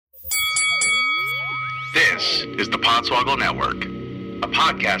This is the Podswoggle Network, a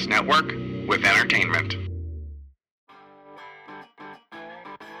podcast network with entertainment.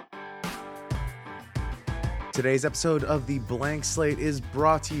 Today's episode of The Blank Slate is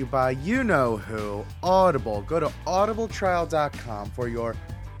brought to you by you-know-who, Audible. Go to audibletrial.com for your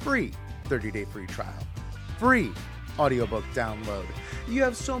free 30-day free trial. Free audiobook download. You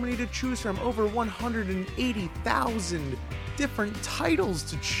have so many to choose from, over 180,000 different titles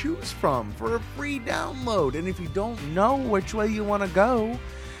to choose from for a free download. And if you don't know which way you want to go,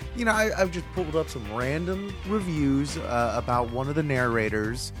 you know, I've just pulled up some random reviews about one of the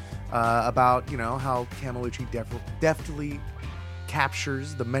narrators, about, you know, how Camelucci deftly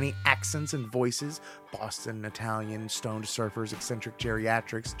captures the many accents and voices, Boston, Italian, stoned surfers, eccentric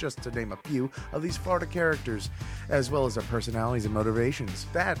geriatrics, just to name a few of these Florida characters, as well as their personalities and motivations.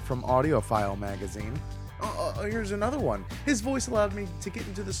 That from Audiophile magazine. Here's another one. His voice allowed me to get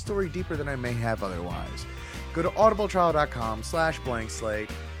into the story deeper than I may have otherwise. Go to audibletrial.com/blankslate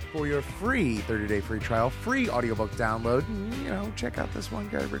for your free 30-day free trial, free audiobook download. And, you know, check out this one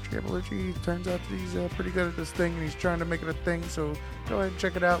guy, Rich Camelucci. Turns out that he's pretty good at this thing, and he's trying to make it a thing, so go ahead and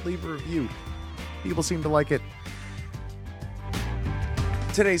check it out. Leave a review. People seem to like it.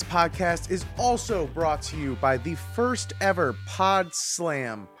 Today's podcast is also brought to you by the first ever Pod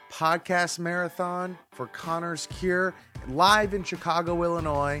Slam podcast marathon for Connor's Cure, live in Chicago,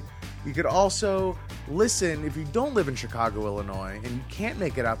 Illinois. You could also listen if you don't live in Chicago, Illinois, and you can't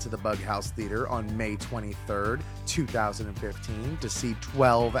make it out to the Bug House Theater on May 23rd, 2015 to see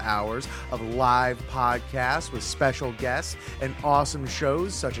 12 hours of live podcasts with special guests and awesome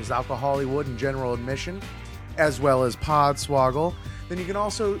shows such as Alcohollywood and General Admission, as well as Podswoggle. Then you can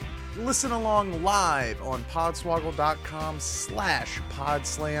also listen along live on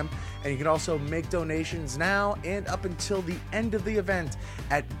podswoggle.com/podslam, and you can also make donations now and up until the end of the event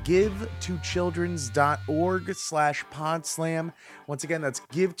at givetochildrens.org/podslam. Once again, that's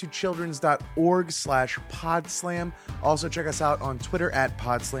givetochildrens.org/podslam. Also check us out on Twitter at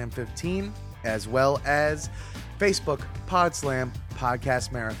podslam15, as well as Facebook Podslam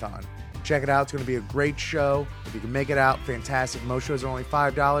Podcast Marathon. Check it out. It's going to be a great show. If you can make it out, fantastic. Most shows are only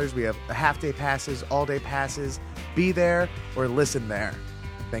 $5. We have half-day passes, all-day passes. Be there or listen there.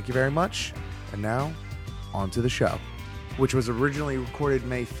 Thank you very much. And now, on to the show, which was originally recorded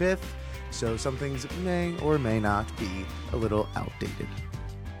May 5th, so some things may or may not be a little outdated.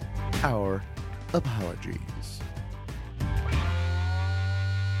 Our apologies.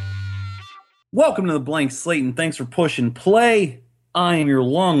 Welcome to the Blank Slate, and thanks for pushing play. I am your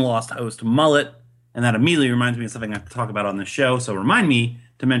long-lost host, Mullet, and that immediately reminds me of something I have to talk about on this show, so remind me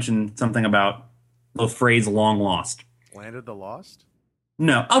to mention something about the phrase long lost. Land of the Lost?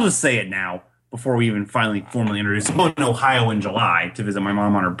 No, I'll just say it now, before we even finally formally introduce. I'm going to Ohio in July to visit my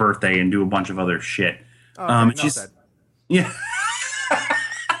mom on her birthday and do a bunch of other shit. Yeah.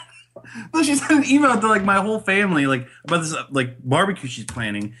 Well, she sent an email to like my whole family, like about this like barbecue she's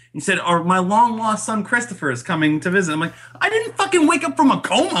planning. He said, my long lost son Christopher is coming to visit. I'm like, I didn't fucking wake up from a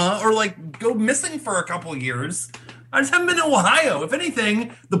coma or like go missing for a couple of years. I just haven't been to Ohio. If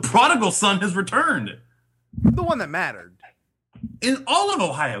anything, the prodigal son has returned. The one that mattered. In all of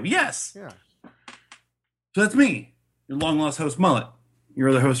Ohio, yes. Yeah. So that's me, your long lost host Mullet. Your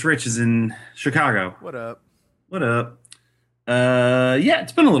other host Rich is in Chicago. What up? What up? Yeah,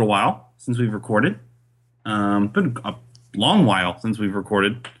 it's been a little while since we've recorded. Been a long while since we've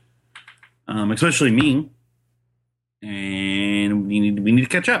recorded. Especially me. And we need to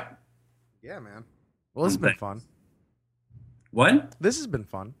catch up. Yeah, man. Well, this has been fun. What? This has been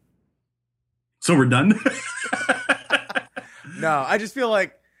fun. So we're done? No, I just feel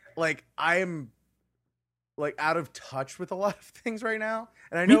like I am like out of touch with a lot of things right now.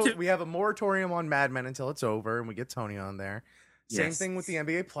 And I know we have a moratorium on Mad Men until it's over and we get Tony on there. Same Yes. thing with the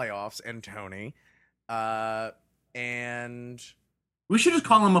NBA playoffs and Tony. And We should just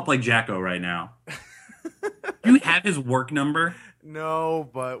call him up like Jacko right now. Do you have his work number? no,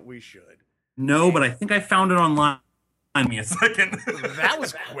 but we should. No, but I think I found it online. Give me a second. That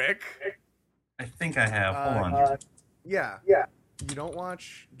was quick. I think I have. Hold on. Yeah. You don't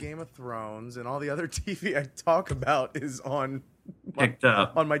watch Game of Thrones, and all the other TV I talk about is on Picked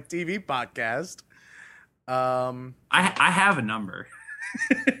up. on my TV podcast. I have a number.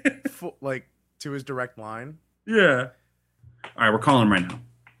 Like to his direct line. Yeah. All right, we're calling him right now.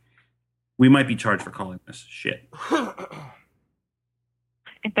 We might be charged for calling this shit. And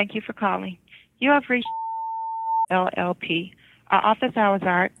thank you for calling. You have reached LLP. Our office hours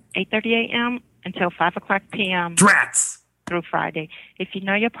are 8:30 a.m. until 5 o'clock p.m. Drats! through Friday. If you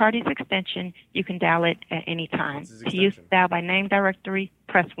know your party's extension, you can dial it at any time. To use dial by name directory,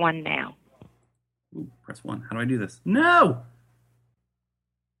 press 1 now. Ooh, press 1. How do I do this? No!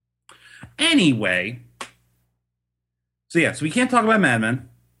 Anyway. So we can't talk about Mad Men,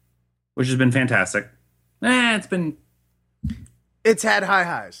 which has been fantastic. It's had high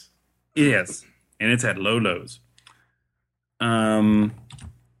highs. It is. And it's had low lows. Can't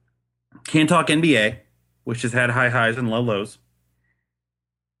talk NBA, which has had high highs and low lows.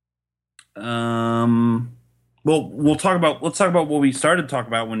 Well, let's talk about what we started to talk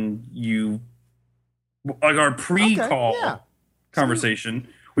about when our pre-call conversation.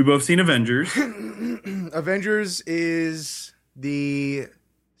 We both seen Avengers. Avengers is the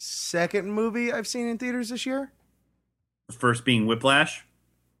second movie I've seen in theaters this year. The first being Whiplash.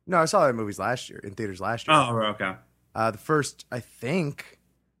 No, I saw that movies in theaters last year. Oh, okay. The first, I think,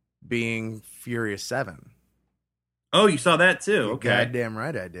 being Furious 7. Oh, you saw that too. Okay. Goddamn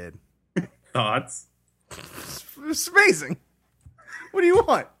right I did. Thoughts? It's amazing. What do you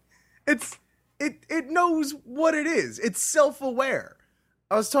want? It knows what it is. It's self-aware.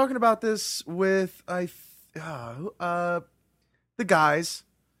 I was talking about this with the guys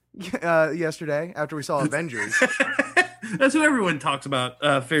yesterday after we saw Avengers. That's who everyone talks about.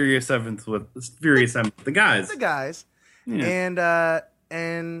 Furious 7th with Furious 7th. The guys. The guys. Yeah.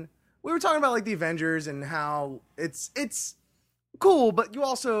 And we were talking about like the Avengers and how it's cool, but you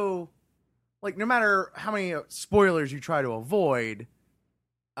also like no matter how many spoilers you try to avoid,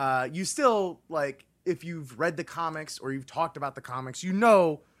 you still like if you've read the comics or you've talked about the comics, you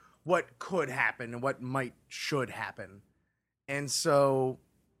know what could happen and what should happen. And so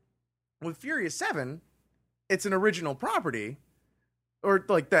with Furious 7, it's an original property or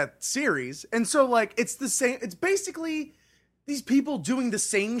like that series. And so like it's the same, it's basically these people doing the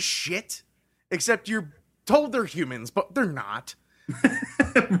same shit, except you're told they're humans, but they're not.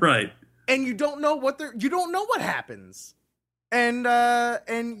 Right. And you don't know what happens. And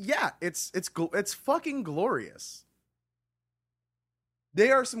yeah, it's fucking glorious.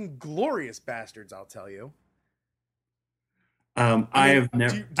 They are some glorious bastards, I'll tell you. I've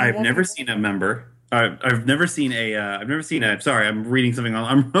never seen a member. I've never seen a. Sorry, I'm reading something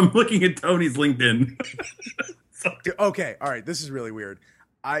on. I'm looking at Tony's LinkedIn. Okay, all right. This is really weird.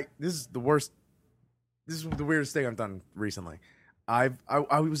 This is the worst. This is the weirdest thing I've done recently. I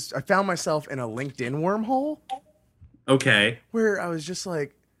found myself in a LinkedIn wormhole. Okay. Where I was just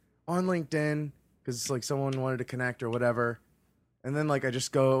like on LinkedIn because like someone wanted to connect or whatever, and then like I just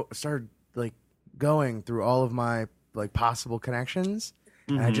started like going through all of my like possible connections,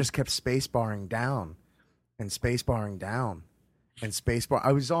 and I just kept spacebarring down, and spacebarring down, and spacebar.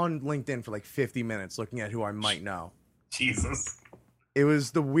 I was on LinkedIn for like 50 minutes looking at who I might know. Jesus. It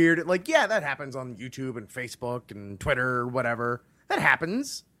was the weird, like, yeah, that happens on YouTube and Facebook and Twitter or whatever. That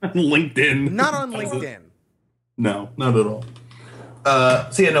happens. LinkedIn. Not on LinkedIn. No, not at all.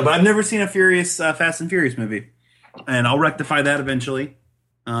 But I've never seen a Fast and Furious movie, and I'll rectify that eventually.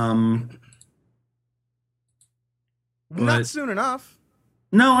 Not soon enough.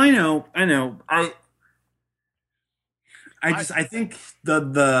 No, I know. I think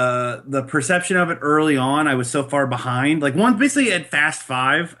the perception of it early on, I was so far behind. Like basically at Fast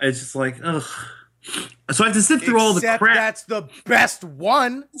 5, it's just like, ugh. So I have to sit through all the crap. That's the best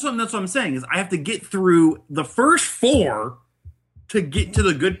one. That's what I'm saying is I have to get through the first 4 to get to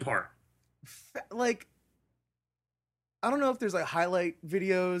the good part. Like, I don't know if there's like highlight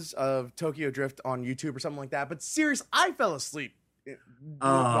videos of Tokyo Drift on YouTube or something like that, but serious, I fell asleep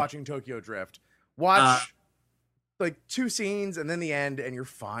watching Tokyo Drift. Watch like 2 scenes and then the end, and you're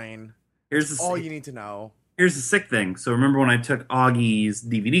fine. That's all you need to know. Here's the sick thing. So remember when I took Augie's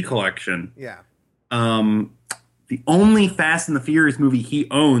DVD collection? Yeah. The only Fast and the Furious movie he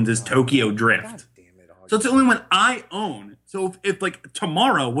owns is Tokyo Drift. God damn it, Augie. So it's the only one I own. So if like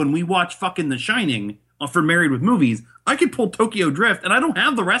tomorrow when we watch fucking The Shining for Married with Movies, I could pull Tokyo Drift and I don't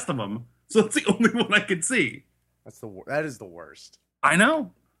have the rest of them. So it's the only one I could see. That is the worst. I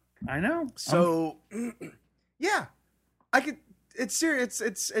know. So yeah, it's serious.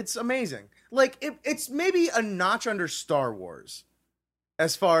 It's amazing. Like it's maybe a notch under Star Wars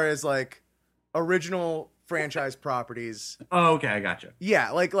as far as like original franchise properties. Oh, okay, I gotcha.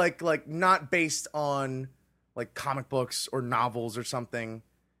 Yeah, like not based on like comic books or novels or something.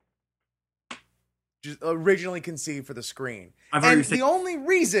 Just originally conceived for the screen. And the only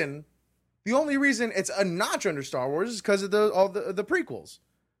reason it's a notch under Star Wars is because of all the prequels.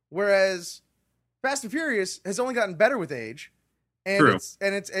 Whereas Fast and Furious has only gotten better with age. And True.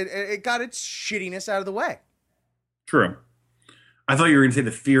 It got its shittiness out of the way. True. I thought you were going to say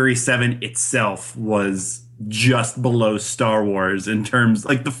the Fury 7 itself was just below Star Wars in terms,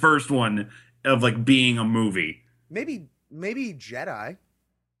 like the first one of like being a movie. Maybe Jedi.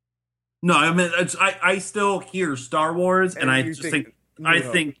 No, I mean, I still hear Star Wars, and I just think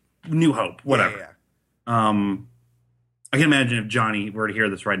New Hope, whatever. Yeah. I can imagine if Johnny were to hear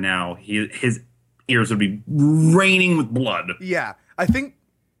this right now, his ears would be raining with blood. Yeah, I think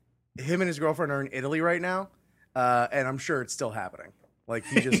him and his girlfriend are in Italy right now, and I'm sure it's still happening. Like,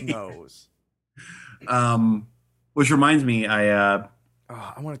 he just knows. Which reminds me, I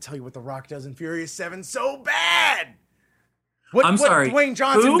want to tell you what The Rock does in Furious 7 so bad. I'm sorry. What Dwayne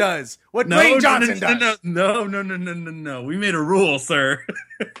Johnson does. What Dwayne Johnson does. No. We made a rule, sir.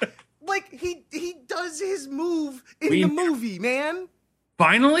 Like, he does his move in the movie, man.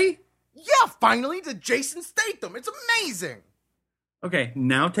 Finally? Yeah, finally, to Jason Statham. It's amazing. Okay,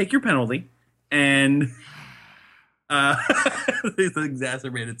 now take your penalty. And it's an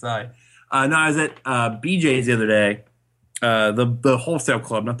exacerbated sigh. No, I was at BJ's the other day, the wholesale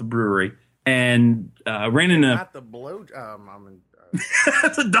club, not the brewery, and ran into... Not the blow...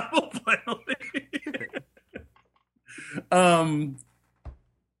 That's a double penalty.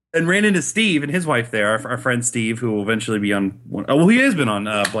 And ran into Steve and his wife there, our friend Steve, who will eventually be on... he has been on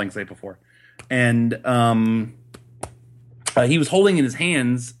Blank Slate before. And he was holding in his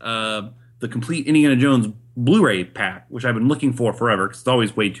hands the complete Indiana Jones Blu-ray pack, which I've been looking for forever because it's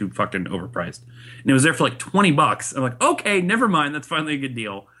always way too fucking overpriced. And it was there for like $20. I'm like, okay, never mind. That's finally a good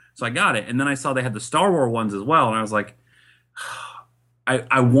deal. So I got it. And then I saw they had the Star Wars ones as well. And I was like,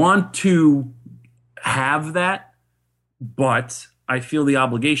 I want to have that, but I feel the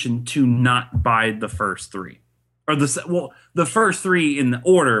obligation to not buy the first three. Or the first three in the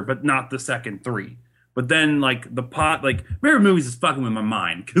order, but not the second three. But then, like, Marvel movies is fucking with my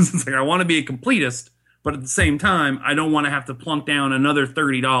mind. Because it's like, I want to be a completist, but at the same time, I don't want to have to plunk down another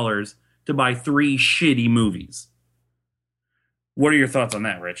 $30 to buy 3 shitty movies. What are your thoughts on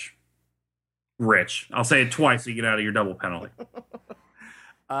that, Rich? Rich. I'll say it twice so you get out of your double penalty.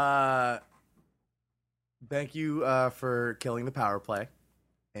 Thank you for killing the power play.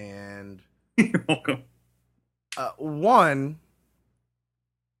 And you're welcome. One,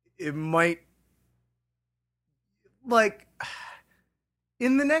 it might, like,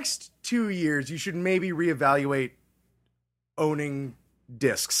 in the next 2 years, you should maybe reevaluate owning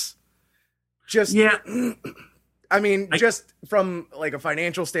discs. Just, yeah. I mean, just from like a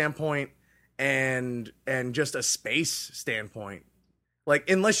financial standpoint and just a space standpoint. Like,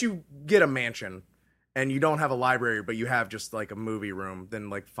 unless you get a mansion and you don't have a library, but you have just like a movie room, then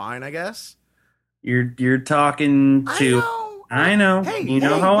like fine, I guess. You're talking to. I know. Hey, you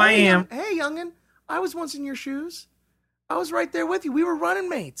know how I am. Hey, youngin, I was once in your shoes. I was right there with you. We were running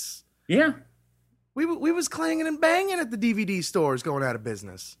mates. Yeah. We was clanging and banging at the DVD stores going out of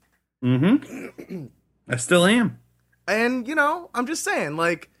business. Mm-hmm. I still am. And, you know, I'm just saying,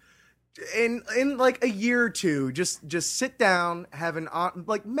 like, in like a year or two, just sit down,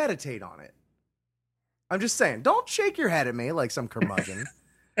 meditate on it. I'm just saying, don't shake your head at me like some curmudgeon.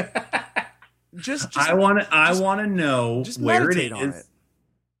 just I want to know just where it is. On it.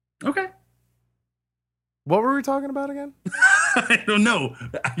 Okay. What were we talking about again? I don't know.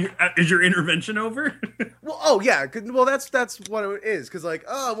 Is your intervention over? Well, that's what it is. Because, like,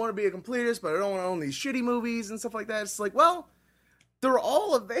 I want to be a completist, but I don't want to own these shitty movies and stuff like that. It's like, well, they're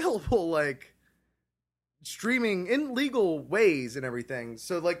all available, like, streaming in legal ways and everything.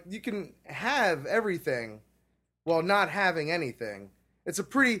 So, like, you can have everything while not having anything. It's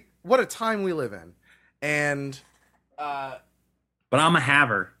what a time we live in. And, but I'm a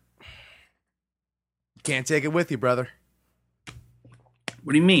haver. Can't take it with you, brother.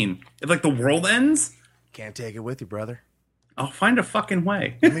 What do you mean? If, like, the world ends? Can't take it with you, brother. I'll find a fucking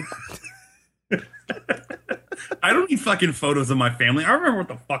way. I don't need fucking photos of my family. I remember what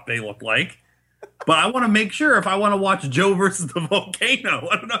the fuck they look like. But I want to make sure if I want to watch Joe versus the volcano.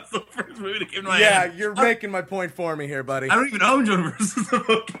 I don't know. It's the first movie that came to my head. Yeah, you're making my point for me here, buddy. I don't even own Joe versus the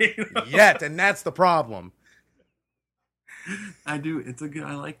volcano. Yet, and that's the problem. I do.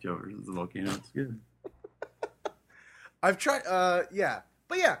 I like Joe versus the volcano. It's good. I've tried, yeah.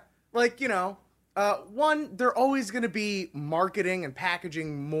 But yeah, like, you know, one, they're always going to be marketing and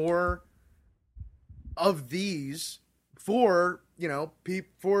packaging more of these for, you know,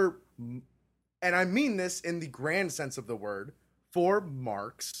 and I mean this in the grand sense of the word, for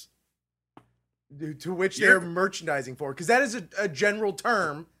marks, to which they're merchandising for. Because that is a general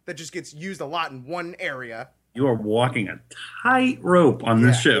term that just gets used a lot in one area. You are walking a tightrope on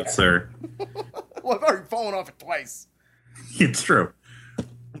this ship, sir. Well, I've already fallen off it twice. It's true.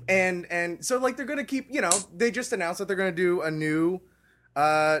 And so, like, they're going to keep, you know, they just announced that they're going to do a new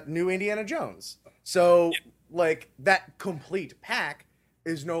Indiana Jones. So, like, that complete pack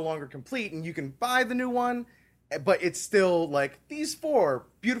is no longer complete, and you can buy the new one, but it's still like these 4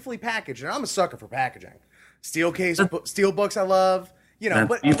 beautifully packaged, and I'm a sucker for packaging. Steel case, steel books I love, but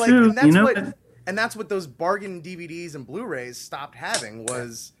like, and that's and that's what those bargain DVDs and Blu-rays stopped having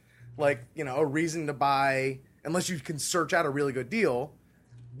was like, a reason to buy unless you can search out a really good deal.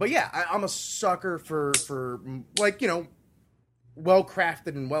 But yeah, I'm a sucker for like,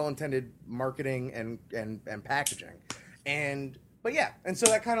 well-crafted and well-intended marketing and packaging. But yeah, and so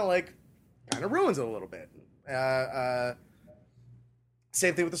that kind of ruins it a little bit.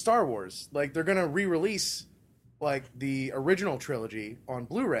 Same thing with the Star Wars. Like, they're going to re-release like the original trilogy on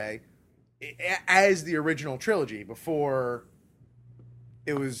Blu-ray as the original trilogy before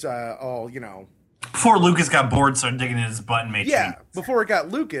it was all, before Lucas got bored, started digging in his butt and made changes. Before it got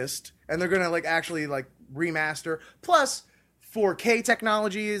Lucased, and they're gonna like actually like remaster. Plus, 4K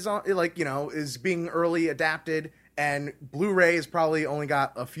technology is on, like, is being early adapted, and Blu-ray has probably only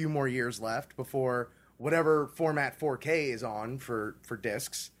got a few more years left before whatever format 4K is on for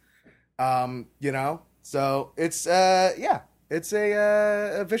discs. So it's it's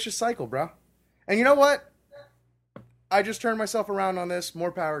a vicious cycle, bro. And you know what? I just turned myself around on this.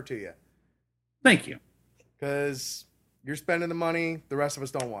 More power to you. Thank you. Because you're spending the money, the rest of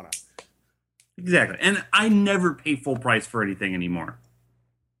us don't want to. Exactly. And I never pay full price for anything anymore.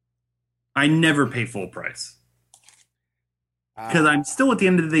 I never pay full price. Because I'm still, at the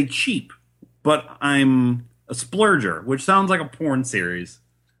end of the day, cheap. But I'm a splurger, which sounds like a porn series.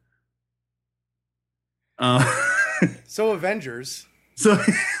 So Avengers. So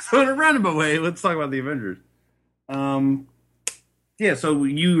in a roundabout way, let's talk about the Avengers. Yeah, so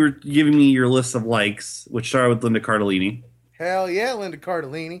you were giving me your list of likes, which started with Linda Cardellini. Hell yeah, Linda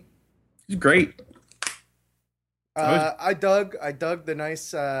Cardellini. She's great. I dug the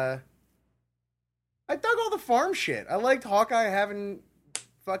nice. I dug all the farm shit. I liked Hawkeye having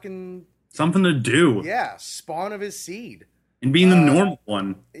fucking something to do. Yeah, spawn of his seed and being the normal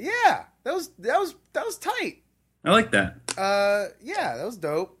one. Yeah, that was tight. I like that. Yeah, that was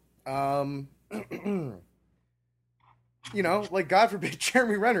dope. Like, God forbid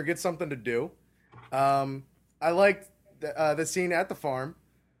Jeremy Renner gets something to do. I liked the scene at the farm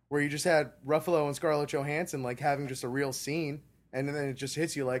where you just had Ruffalo and Scarlett Johansson like having just a real scene, and then it just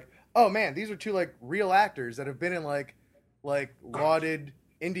hits you like, oh man, these are 2 like real actors that have been in like lauded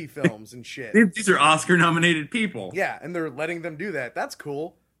indie films and shit. These are Oscar nominated people. Yeah, and they're letting them do that. That's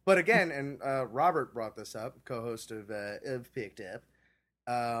cool. But again, and Robert brought this up, co-host of Picked Up,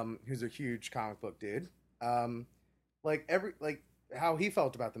 who's a huge comic book dude. How he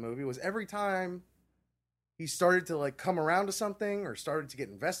felt about the movie was every time he started to like come around to something or started to get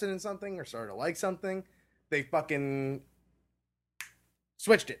invested in something or started to like something, they fucking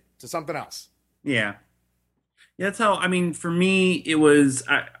switched it to something else. Yeah. Yeah, that's how, I mean, for me, it was,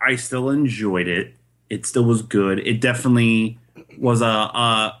 I still enjoyed it. It still was good. It definitely was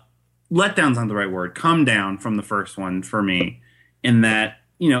a letdown's not the right word, come down from the first one for me, in that,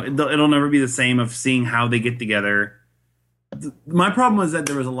 it'll never be the same of seeing how they get together. My problem was that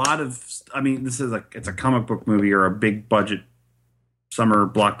there was a lot of, I mean, it's a comic book movie or a big budget summer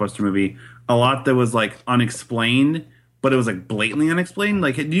blockbuster movie. A lot that was like unexplained, but it was like blatantly unexplained.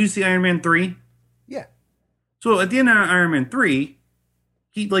 Like, did you see Iron Man 3? Yeah. So at the end of Iron Man 3,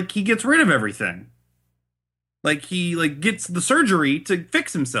 he gets rid of everything. Like, he like gets the surgery to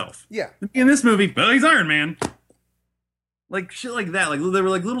fix himself. Yeah. In this movie, well, he's Iron Man. Like shit like that. Like, there were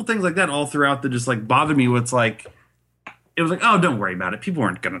like little things like that all throughout that just like bothered me. What's like, it was like, oh, don't worry about it. People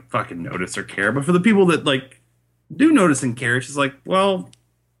aren't gonna fucking notice or care. But for the people that like do notice and care, it's just like, well,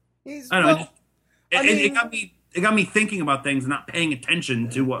 I don't know. It got me thinking about things and not paying attention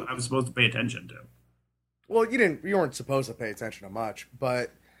to what I was supposed to pay attention to. Well, you weren't supposed to pay attention to much,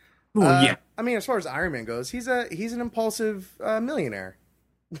 but yeah. I mean, as far as Iron Man goes, he's an impulsive millionaire.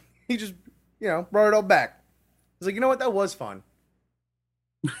 He just brought it all back. He's like, you know what, that was fun.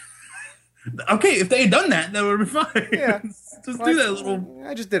 Okay, if they had done that, that would have been fine. Yeah, just do that little.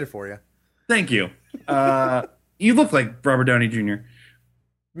 I just did it for you. Thank you. You look like Robert Downey Jr.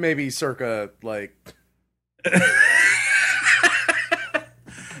 Maybe circa like.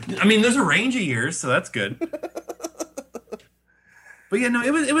 I mean, there's a range of years, so that's good. But yeah, no,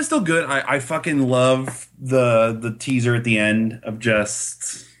 it was still good. I fucking love the teaser at the end of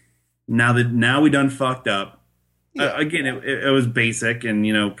just now we done fucked up. Yeah. Again, it was basic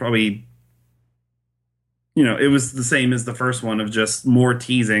and probably it was the same as the first one of just more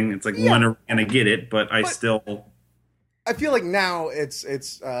teasing. It's like, when are we gonna get it? But I feel like now it's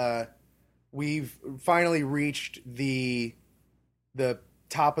we've finally reached the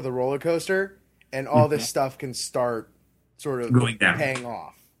top of the roller coaster, and all this stuff can start sort of going down, paying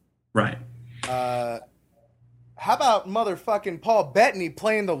off. Right. How about motherfucking Paul Bettany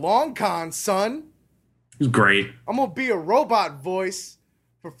playing the long con, son? It was great. I'm gonna be a robot voice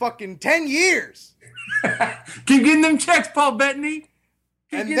for fucking 10 years. Keep getting them checks, Paul Bettany.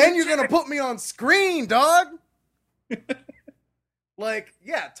 And then you're gonna put me on screen, dog. Like,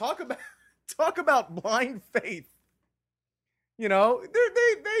 yeah, talk about blind faith. You know,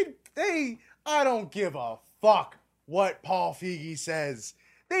 they I don't give a fuck what Paul Feige says.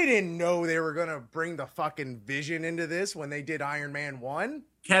 They didn't know they were gonna bring the fucking Vision into this when they did Iron Man 1.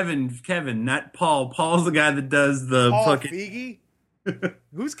 Kevin, not Paul. Paul's the guy that does the Paul fucking... Feige?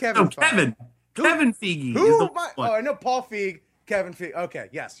 Who's Kevin? Oh, Kevin. Kevin Feige. Who? Oh, I know Paul Feige. Kevin Feige. Okay,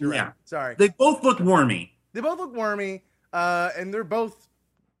 yes, you're right. Yeah. Sorry. They both look wormy. And they're both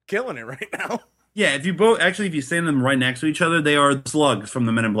killing it right now. Yeah, if you stand them right next to each other, they are slugs from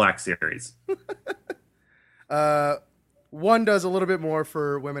the Men in Black series. One does a little bit more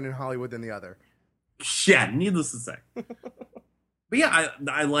for women in Hollywood than the other. Yeah, needless to say. But yeah,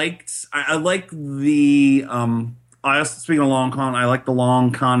 I liked the I also, speaking of long con, I like the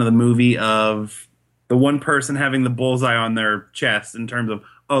long con of the movie of the one person having the bullseye on their chest in terms of,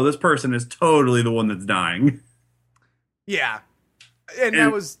 oh, this person is totally the one that's dying. Yeah. And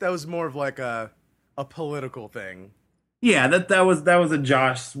that was more of like a political thing. Yeah, that was a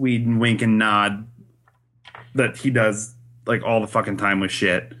Joss Whedon wink and nod that he does like all the fucking time with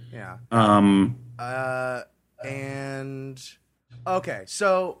shit. Yeah. And okay,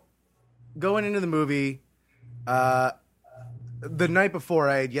 so going into the movie, the night before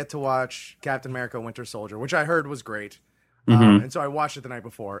I had yet to watch Captain America: Winter Soldier, which I heard was great. And so I watched it the night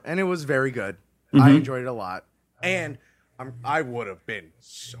before, and it was very good. I enjoyed it a lot, and I would have been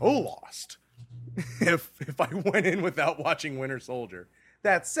so lost if I went in without watching Winter Soldier.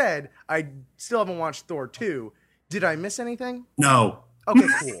 That said, I still haven't watched Thor 2. Did I miss anything? No. Okay,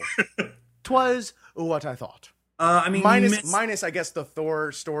 cool. 'Twas what I thought. I mean, minus, I guess, the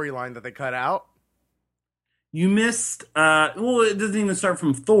Thor storyline that they cut out. You missed, well, it doesn't even start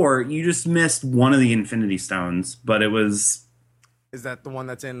from Thor. You just missed one of the Infinity Stones, but it was... Is that the one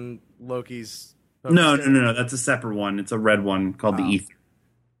that's in Loki's... No. That's a separate one. It's a red one called the Ether.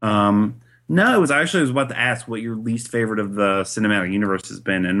 No, I was about to ask what your least favorite of the cinematic universe has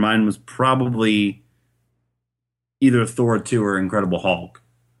been, and mine was probably either Thor 2 or Incredible Hulk.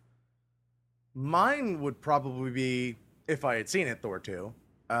 Mine would probably be, if I had seen it, Thor 2.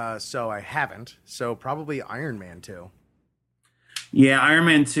 So I haven't. So probably Iron Man 2. Yeah, Iron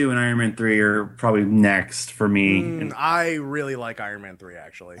Man 2 and Iron Man 3 are probably next for me. I really like Iron Man 3,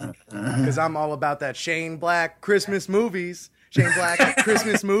 actually. Because I'm all about that Shane Black Christmas movies. Shane Black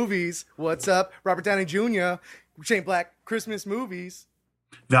Christmas movies. What's up? Robert Downey Jr. Shane Black Christmas movies.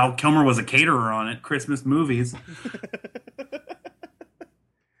 Val Kilmer was a caterer on it. Christmas movies.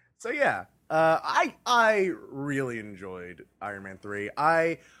 So yeah, I really enjoyed Iron Man 3.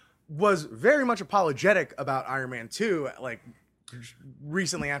 I was very much apologetic about Iron Man 2, like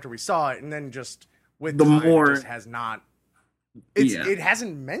recently after we saw it, and then just with the time, more it just has not. It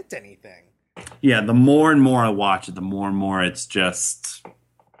hasn't meant anything. Yeah, the more and more I watch it, the more and more it's just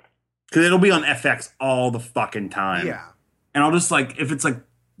because it'll be on FX all the fucking time. Yeah, and I'll just like if it's like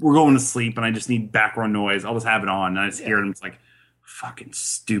we're going to sleep and I just need background noise, I'll just have it on and I just hear it and it's like fucking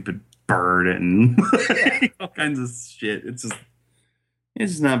stupid bird and all kinds of shit. It's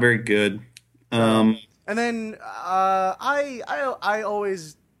just not very good. And then I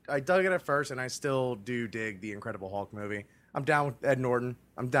dug it at first, and I still do dig the Incredible Hulk movie. I'm down with Ed Norton.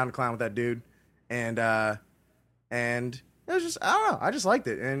 I'm down to clown with that dude, and it was just I don't know. I just liked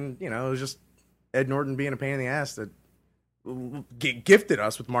it, and it was just Ed Norton being a pain in the ass that gifted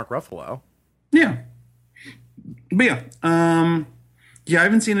us with Mark Ruffalo. Yeah, but yeah, I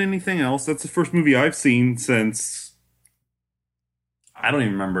haven't seen anything else. That's the first movie I've seen since I don't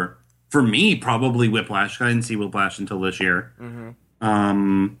even remember. For me, probably Whiplash. I didn't see Whiplash until this year.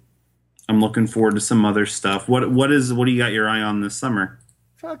 I'm looking forward to some other stuff. What do you got your eye on this summer?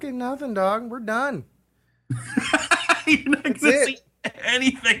 Fucking nothing, dog. We're done. You're not going to see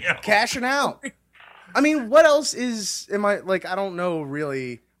anything else. Cashing out. I mean, what else I don't know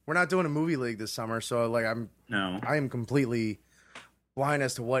really. We're not doing a movie league this summer, so I am completely blind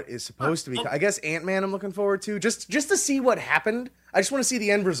as to what is supposed to be. I guess Ant-Man I'm looking forward to. Just to see what happened. I just want to see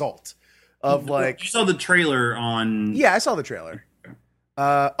the end result of You saw the trailer on... Yeah, I saw the trailer.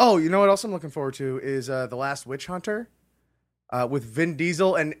 You know what else I'm looking forward to is The Last Witch Hunter with Vin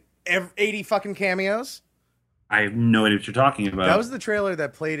Diesel and 80 fucking cameos. I have no idea what you're talking about. That was the trailer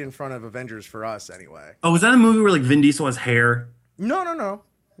that played in front of Avengers for us anyway. Oh, was that a movie where Vin Diesel has hair? No.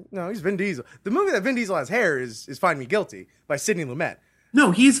 No, he's Vin Diesel. The movie that Vin Diesel has hair is Find Me Guilty by Sidney Lumet.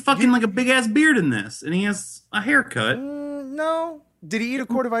 No, he's fucking like a big ass beard in this, and he has a haircut. No. Did he eat a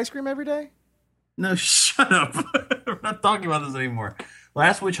quart of ice cream every day? No, shut up. We're not talking about this anymore.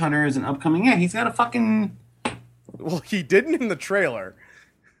 Last Witch Hunter is an upcoming. Yeah, he's got a fucking. Well, he didn't in the trailer.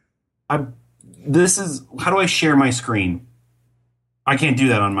 This is. How do I share my screen? I can't do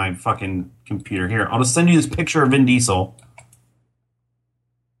that on my fucking computer. Here, I'll just send you this picture of Vin Diesel.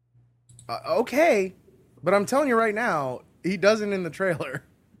 Okay, but I'm telling you right now, he doesn't in the trailer.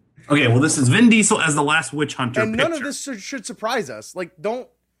 Okay, well, this is Vin Diesel as the Last Witch Hunter. And none of this should surprise us. Like,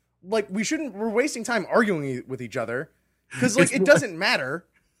 we're wasting time arguing with each other. Because, like, it doesn't matter.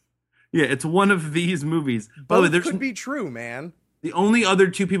 Yeah, it's one of these movies. Both could be true, man. The only other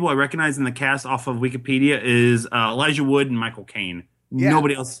two people I recognize in the cast off of Wikipedia is Elijah Wood and Michael Caine. Yeah.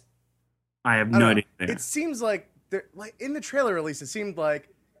 Nobody else. I have no idea. It seems like in the trailer, at least, it seemed like,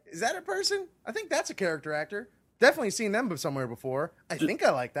 is that a person? I think that's a character actor. Definitely seen them somewhere before. I think I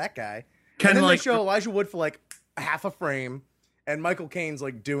like that guy. And then they show Elijah Wood for like half a frame, and Michael Caine's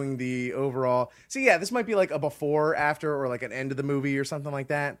like doing the overall. So yeah, this might be like a before, after, or like an end of the movie or something like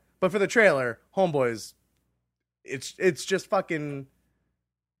that. But for the trailer, Homeboys, it's just fucking.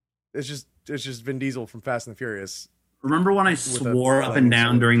 It's just Vin Diesel from Fast and the Furious. Remember when I swore up and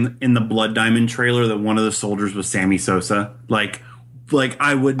down in the Blood Diamond trailer that one of the soldiers was Sammy Sosa? Like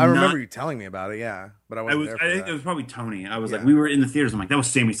I remember you telling me about it, yeah, but I wasn't there for I think it was probably Tony. I was like, we were in the theaters. I'm like, that was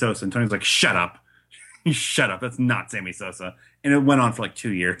Sammy Sosa, and Tony's like, shut up, shut up. That's not Sammy Sosa. And it went on for like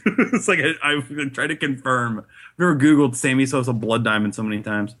 2 years. It's like I've been trying to confirm. I've never Googled Sammy Sosa Blood Diamond so many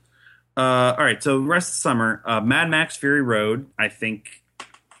times. All right, so rest of summer, Mad Max Fury Road. I think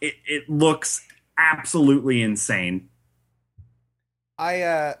it looks absolutely insane.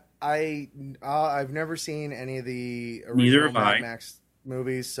 I've never seen any of the original Mad Max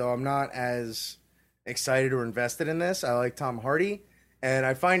movies, so I'm not as excited or invested in this. I like Tom Hardy, and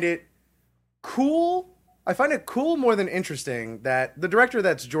I find it cool. I find it cool more than interesting that the director,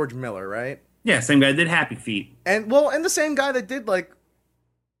 that's George Miller, right? Yeah, same guy did Happy Feet. And the same guy that did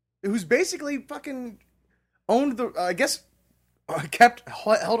who's basically fucking owned held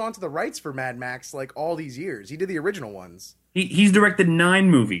on to the rights for Mad Max like all these years. He did the original ones. He's directed 9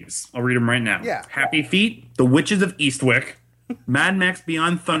 movies. I'll read them right now. Yeah. Happy Feet, The Witches of Eastwick, Mad Max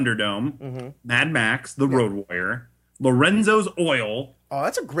Beyond Thunderdome, Mad Max, The Road Warrior, Lorenzo's Oil. Oh,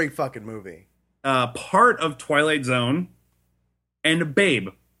 that's a great fucking movie. Part of Twilight Zone, and Babe.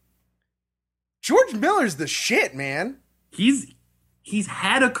 George Miller's the shit, man. He's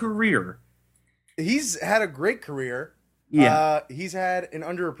had a career. He's had a great career. Yeah. He's had an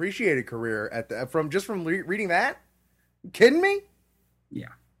underappreciated career from reading that. You kidding me? Yeah.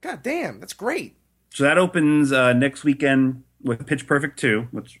 God damn, that's great. So that opens next weekend with Pitch Perfect 2,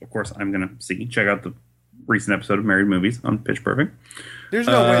 which, of course, I'm going to see. Check out the recent episode of Married Movies on Pitch Perfect. There's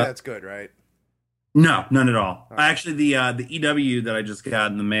no way that's good, right? No, none at all. Actually, the EW that I just got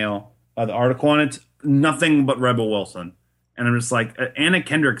in the mail, the article on it, nothing but Rebel Wilson. And I'm just like, Anna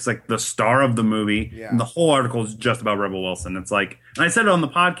Kendrick's like the star of the movie. Yeah. And the whole article is just about Rebel Wilson. It's like, and I said it on the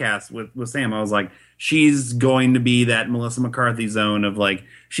podcast with Sam, I was like, she's going to be that Melissa McCarthy zone of like,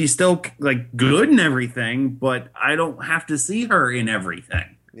 she's still like good and everything, but I don't have to see her in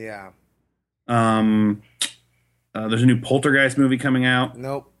everything. Yeah. There's a new Poltergeist movie coming out.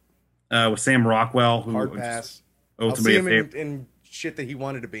 Nope. With Sam Rockwell. Who hard pass. I'll see him in shit that he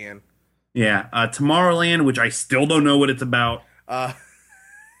wanted to be in. Yeah. Tomorrowland, which I still don't know what it's about.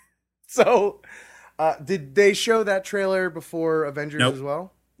 So, did they show that trailer before Avengers as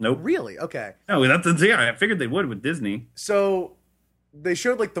well? Nope. Really? Okay. No, I figured they would with Disney. So, they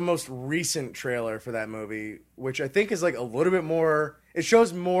showed like the most recent trailer for that movie, which I think is like a little bit more. It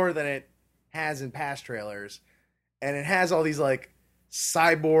shows more than it has in past trailers, and it has all these like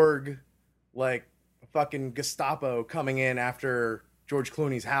cyborg, like fucking Gestapo coming in after George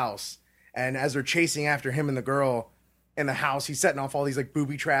Clooney's house, and as they're chasing after him and the girl in the house, he's setting off all these like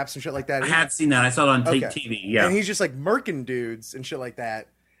booby traps and shit like that. I had seen that. I saw it on TV. Yeah, and he's just like murking dudes and shit like that.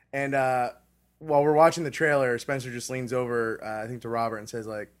 And while we're watching the trailer, Spencer just leans over, I think, to Robert and says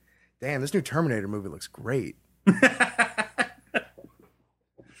like, "Damn, this new Terminator movie looks great."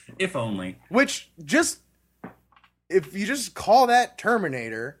 If only. Which if you just call that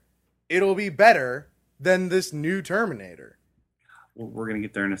Terminator, it'll be better than this new Terminator. We're going to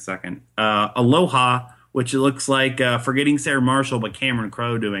get there in a second. Aloha, which it looks like Forgetting Sarah Marshall, but Cameron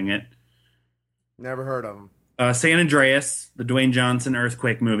Crowe doing it. Never heard of him. San Andreas, the Dwayne Johnson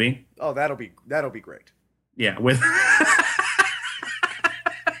earthquake movie. Oh, that'll be great. Yeah, with...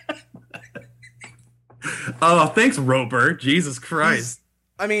 Oh, thanks, Roper. Jesus Christ.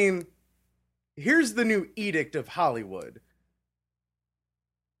 I mean, here's the new edict of Hollywood.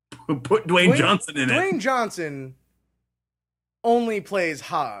 Put Dwayne Johnson in it. Dwayne Johnson only plays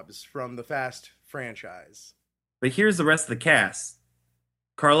Hobbs from the Fast franchise. But here's the rest of the cast.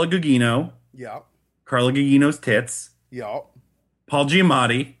 Carla Gugino. Yup. Carla Gugino's tits. Yup. Paul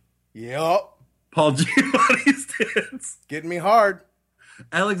Giamatti. Yup. Paul Giamatti's tits. Getting me hard.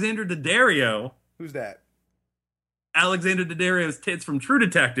 Alexander Daddario. Who's that? Alexander Daddario's tits from True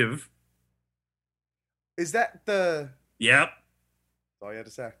Detective. Is that the... Yep. That's all you had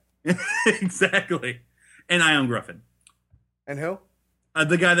to say. Exactly. And Ian Gruffin. And who?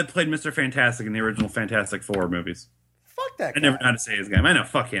 The guy that played Mr. Fantastic in the original Fantastic Four movies. Fuck that guy. I never know how to say his name. I know,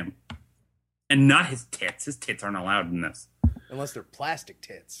 fuck him. And not his tits. His tits aren't allowed in this. Unless they're plastic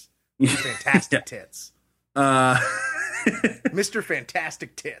tits. Fantastic tits. Mr.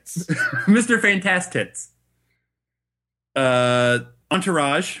 Fantastic Tits. Mr. Fantastic.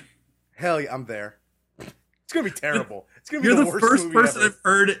 Entourage. Hell yeah, I'm there. It's gonna be terrible. It's gonna be You're the worst first movie person ever. I've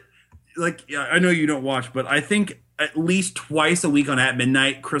heard. Like, yeah, I know you don't watch, but I think at least twice a week on At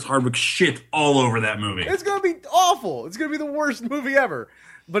Midnight, Chris Hardwick shit all over that movie. It's gonna be awful. It's gonna be the worst movie ever.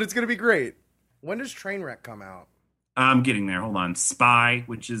 But it's gonna be great. When does Trainwreck come out? I'm getting there. Hold on. Spy,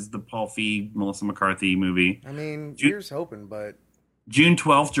 which is the Paul Feig, Melissa McCarthy movie. I mean, here's hoping, but June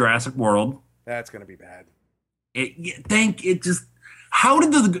 12th, Jurassic World. that's gonna be bad. How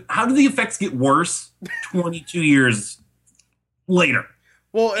did the effects get worse 22 years later?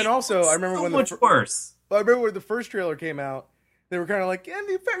 Well, and also I remember So when much worse. I remember when the first trailer came out, they were kind of like, "Yeah,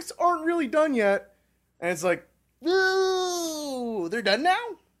 the effects aren't really done yet," and it's like, "Ooh, they're done now."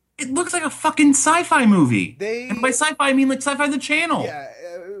 It looks like a fucking sci-fi movie. They- and by sci-fi I mean like Sci-Fi the Channel. Yeah,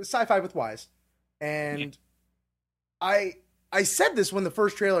 sci-fi with Wise. And I said this when the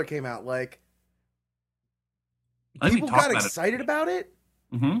first trailer came out, like, I think we people talked got about excited about it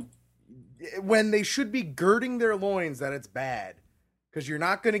Mm-hmm. when they should be girding their loins that it's bad. Because you're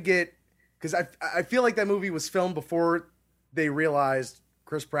not going to get... Because I feel like that movie was filmed before they realized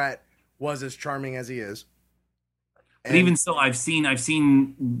Chris Pratt was as charming as he is. But even still, I've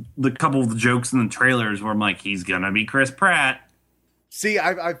seen the couple of the jokes in the trailers where I'm like, he's gonna be Chris Pratt. See,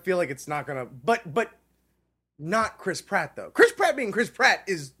 I feel like it's not going to... But not Chris Pratt, though. Chris Pratt being Chris Pratt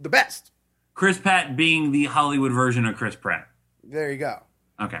is the best. Chris Pratt being the Hollywood version of Chris Pratt. There you go.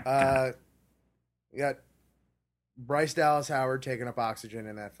 Okay. You got Bryce Dallas Howard taking up oxygen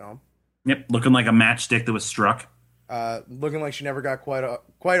in that film. Yep, looking like a matchstick that was struck. Looking like she never got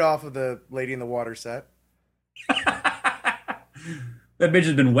quite off of the Lady in the Water set. That bitch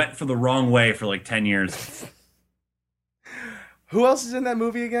has been wet for the wrong way for like 10 years. Who else is in that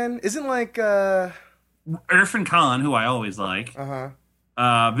movie again? Isn't like Irfan Khan, who I always like.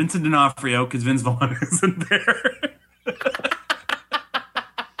 Vincent D'Onofrio, because Vince Vaughn isn't there.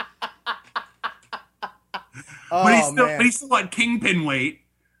 But he's still like Kingpin weight.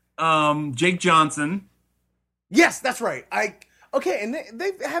 Jake Johnson. Yes, that's right. And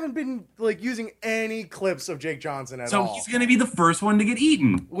they haven't been like using any clips of Jake Johnson at all. So he's gonna be the first one to get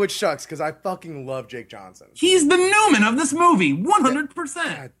eaten. Which sucks because I fucking love Jake Johnson. He's the Newman of this movie,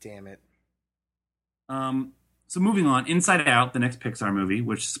 100%. God damn it. So moving on, Inside Out, the next Pixar movie,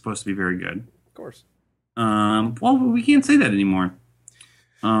 which is supposed to be very good. Of course. Well, we can't say that anymore.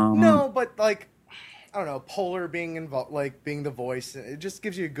 No, but like, I don't know, Polar being involved, like being the voice, it just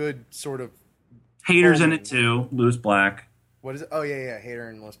gives you a good sort of. Hater's in it too. Louis Black. What is it? Oh yeah, Hater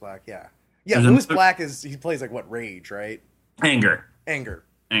and Louis Black. Yeah. There's Louis Black he plays like what, Rage, right? Anger.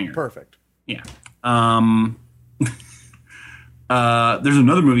 Perfect. Yeah. There's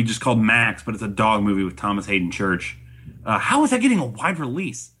another movie just called Max, but it's a dog movie with Thomas Hayden Church. How is that getting a wide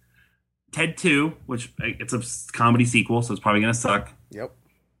release? Ted 2, which it's a comedy sequel, so it's probably going to suck. Yep.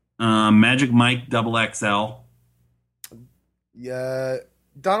 Magic Mike XXL. Yeah,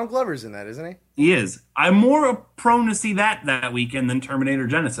 Donald Glover's in that, isn't he? He is. I'm more prone to see that weekend than Terminator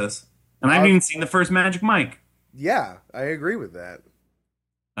Genesis. And I haven't even seen the first Magic Mike. Yeah, I agree with that.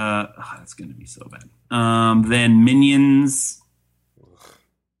 That's going to be so bad. Then Minions.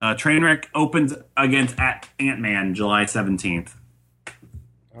 Trainwreck opens against Ant-Man July 17th.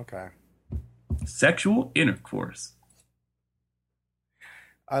 Okay. Sexual intercourse.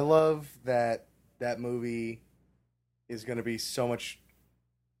 I love that movie is going to be so much...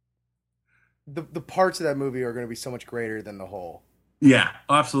 The parts of that movie are going to be so much greater than the whole. Yeah,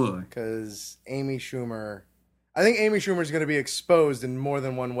 absolutely. Because Amy Schumer... I think Amy Schumer is going to be exposed in more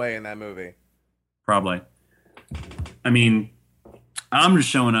than one way in that movie. Probably. I mean, I'm just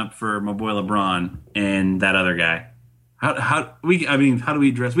showing up for my boy LeBron and that other guy. How do we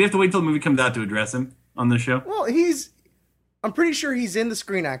address? We have to wait till the movie comes out to address him on the show. Well, I'm pretty sure he's in the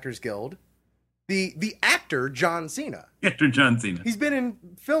Screen Actors Guild. The actor John Cena. Actor John Cena. He's been in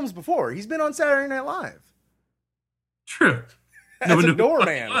films before. He's been on Saturday Night Live. True. As a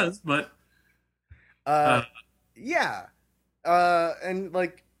doorman. Was, but yeah. And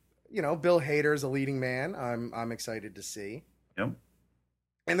like, you know, Bill Hader's a leading man. I'm excited to see. Yep.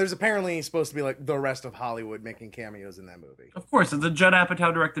 And there's apparently supposed to be like the rest of Hollywood making cameos in that movie. Of course, it's a Judd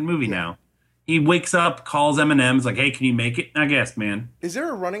Apatow directed movie now. He wakes up, calls Eminem's like, "Hey, can you make it?" I guess, man. Is there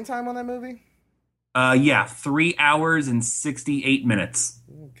a running time on that movie? Yeah, 3 hours and 68 minutes.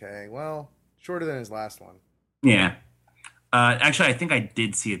 Okay, well, shorter than his last one. Yeah. Actually, I think I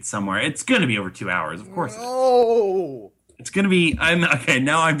did see it somewhere. It's going to be over 2 hours, of course. Oh, it's going to be.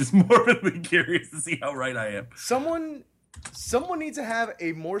 Now I'm just morbidly curious to see how right I am. Someone needs to have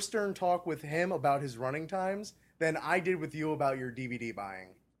a more stern talk with him about his running times than I did with you about your DVD buying.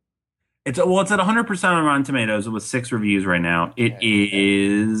 It's at 100% on Rotten Tomatoes with 6 reviews right now. It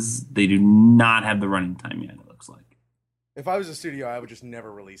is. They do not have the running time yet. It looks like. If I was a studio, I would just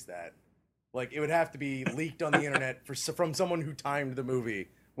never release that. Like, it would have to be leaked on the internet from someone who timed the movie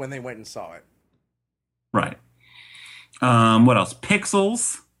when they went and saw it. Right. What else?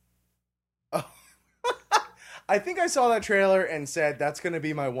 Pixels. Oh. I think I saw that trailer and said that's going to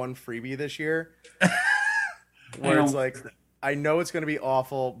be my one freebie this year. Where it's like, I know it's going to be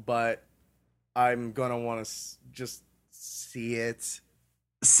awful, but I'm going to want to just see it.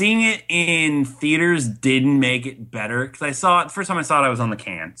 Seeing it in theaters didn't make it better because I saw it. First time I saw it, I was on the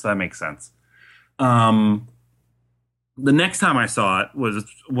can, so that makes sense. The next time I saw it was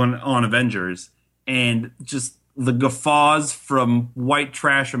on Avengers, and just the guffaws from white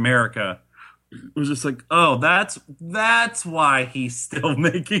trash America was just like, oh, that's why he's still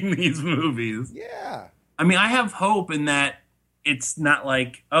making these movies. Yeah. I mean, I have hope in that it's not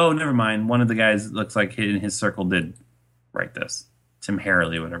like, oh, never mind. One of the guys looks like in his circle did write this. Tim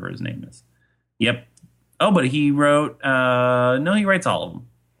Harley, whatever his name is. Yep. Oh, but he wrote, no, he writes all of them.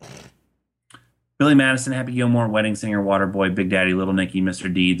 Billy Madison, Happy Gilmore, Wedding Singer, Waterboy, Big Daddy, Little Nicky,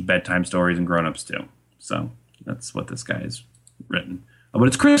 Mr. Deeds, Bedtime Stories, and Grown Ups too. So that's what this guy has written. Oh, but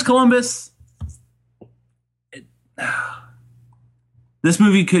it's Chris Columbus. This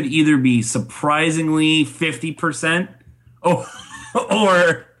movie could either be surprisingly 50%,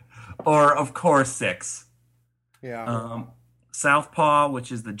 or of course 6. Yeah. Southpaw,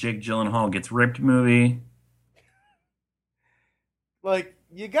 which is the Jake Gyllenhaal gets ripped movie. Like,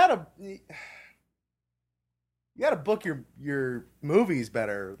 you gotta book your movies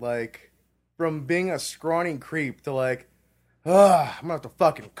better. Like, from being a scrawny creep to like, I'm gonna have to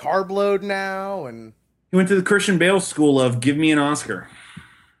fucking carb load now, and He went to the Christian Bale school of give me an Oscar.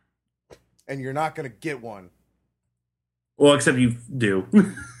 And you're not gonna get one. Well, except you do.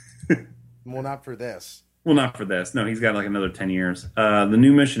 Well, not for this. Well, not for this. No, he's got like another 10 years. The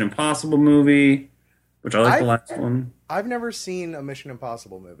new Mission Impossible movie, which I like the last one. I've never seen a Mission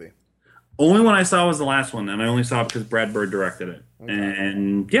Impossible movie. Only one I saw was the last one, and I only saw it because Brad Bird directed it. Okay.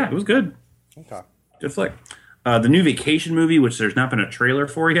 And yeah, it was good. Okay. Good flick. The new Vacation movie, which there's not been a trailer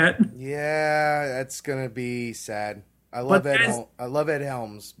for yet. Yeah, that's gonna be sad. I love Ed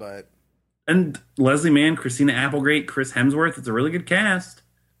Helms, but and Leslie Mann, Christina Applegate, Chris Hemsworth. It's a really good cast.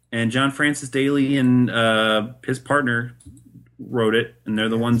 And John Francis Daley and his partner wrote it, and they're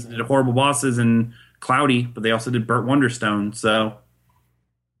the ones that did Horrible Bosses and Cloudy, but they also did Burt Wonderstone. So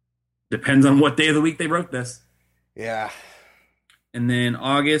depends on what day of the week they wrote this. Yeah. And then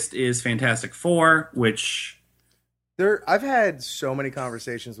August is Fantastic Four, which I've had so many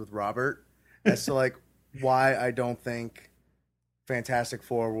conversations with Robert as to like why I don't think Fantastic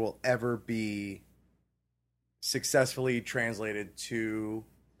Four will ever be successfully translated to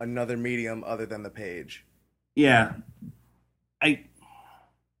another medium other than the page. Yeah.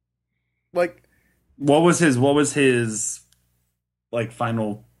 Like, what was his like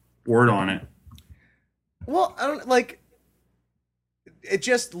final word on it? Well, I don't like it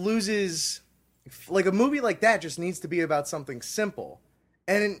just loses like a movie like that just needs to be about something simple.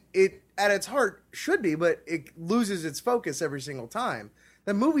 And it at its heart should be, but it loses its focus every single time.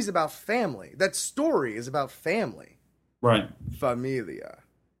 That movie's about family. That story is about family. Right. Familia.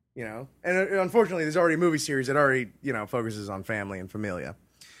 You know? And unfortunately, there's already a movie series that already, focuses on family and familia.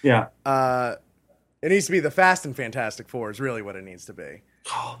 Yeah. It needs to be the Fast and Fantastic Four is really what it needs to be.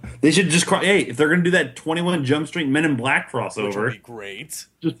 They should just hey, if they're going to do that 21 Jump Street Men in Black crossover, which would be great.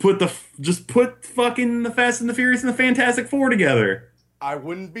 Just put fucking the Fast and the Furious and the Fantastic Four together. I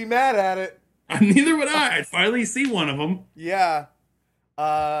wouldn't be mad at it. Neither would I. I'd finally see one of them. Yeah.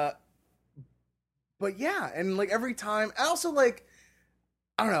 But yeah, and like every time, I also like,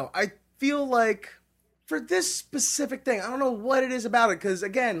 I don't know, I feel like for this specific thing, I don't know what it is about it, because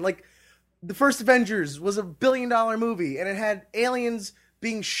again, like the first Avengers was a $1 billion movie, and it had aliens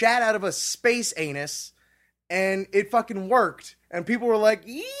being shat out of a space anus, and it fucking worked, and people were like,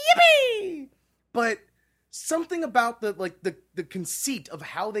 yippee! But something about the conceit of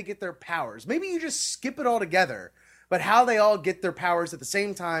how they get their powers, maybe you just skip it all together, but how they all get their powers at the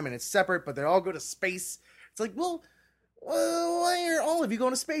same time, and it's separate, but they all go to space. It's like, well, why are all of you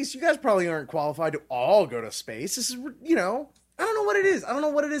going to space? You guys probably aren't qualified to all go to space. This is, I don't know what it is. I don't know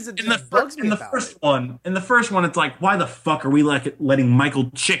what it is that just bugs me about it. In the first one, it's like, why the fuck are we letting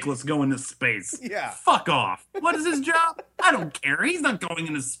Michael Chiklis go into space? Yeah. Fuck off. What is his job? I don't care. He's not going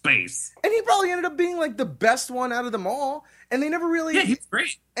into space. And he probably ended up being like the best one out of them all. And they never really... Yeah, he's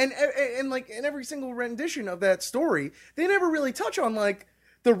great. And like in every single rendition of that story, they never really touch on like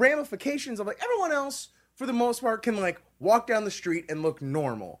the ramifications of like everyone else, for the most part, can like walk down the street and look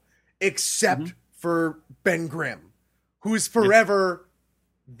normal. Except for Ben Grimm, who is forever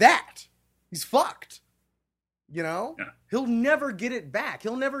that. He's fucked. Yeah. He'll never get it back.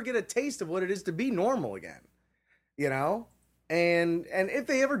 He'll never get a taste of what it is to be normal again. And if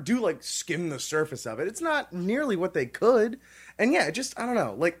they ever do like skim the surface of it, it's not nearly what they could. And yeah, just, I don't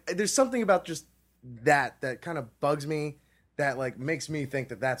know. Like, there's something about just that kind of bugs me, that like makes me think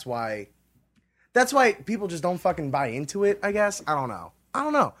that's why people just don't fucking buy into it, I guess. I don't know.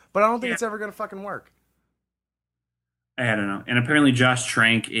 But I don't think it's ever going to fucking work. I don't know. And apparently Josh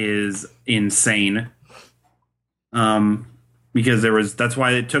Trank is insane. Because that's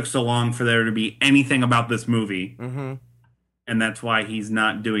why it took so long for there to be anything about this movie. Mm-hmm. And that's why he's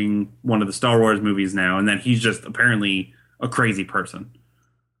not doing one of the Star Wars movies now. And that he's just apparently a crazy person.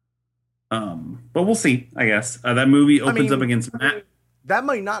 But we'll see, I guess. That movie opens up against Matt. That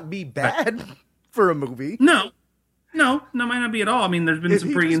might not be bad for a movie. No, might not be at all. I mean, there's been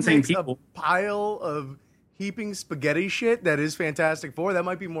some pretty insane people. A pile of heaping spaghetti shit that is Fantastic Four. That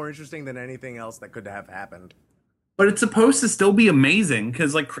might be more interesting than anything else that could have happened. But it's supposed to still be amazing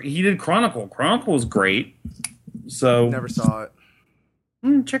because, like, he did Chronicle. Chronicle was great. So never saw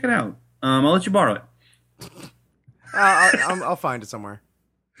it. Check it out. I'll let you borrow it. I'll find it somewhere.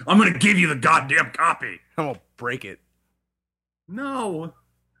 I'm gonna give you the goddamn copy. I'm gonna break it. No.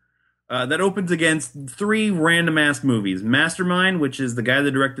 That opens against 3 random-ass movies. Mastermind, which is the guy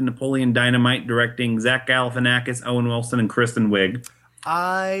that directed Napoleon Dynamite, directing Zach Galifianakis, Owen Wilson, and Kristen Wiig.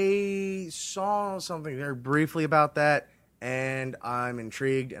 I saw something very briefly about that, and I'm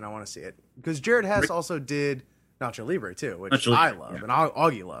intrigued, and I want to see it. Because Jared Hess also did Nacho Libre, too, which I love, and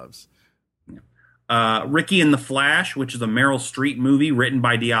Augie loves. Yeah. Ricky and the Flash, which is a Meryl Streep movie written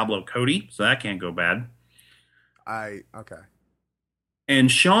by Diablo Cody, so that can't go bad. Okay.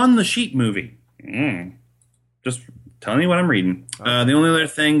 And Shaun the Sheep movie. Just telling you what I'm reading. Okay. The only other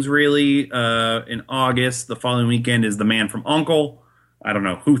things really in August, the following weekend, is The Man from U.N.C.L.E. I don't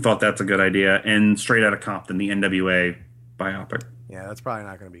know who thought that's a good idea. And Straight Outta Compton, the NWA biopic. Yeah, that's probably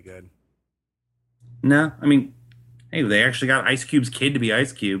not going to be good. No, I mean, hey, they actually got Ice Cube's kid to be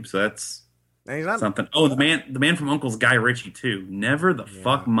Ice Cube, so that's something. Oh, the man from U.N.C.L.E.'s Guy Ritchie too. Never the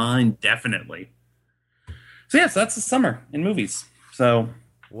fuck mind, definitely. So yes, that's the summer in movies. So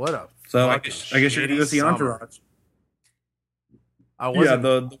what a I guess you're gonna go see Entourage. Go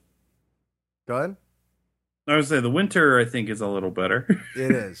ahead. I would say the winter, I think, is a little better.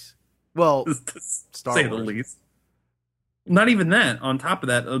 It is. Well, Star Wars. Say the least. Not even that. On top of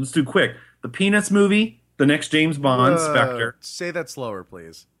that, let's do quick. The Peanuts movie, the next James Bond, Spectre. Say that slower,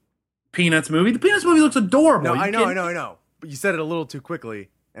 please. Peanuts movie. The Peanuts movie looks adorable. No, I know. But you said it a little too quickly,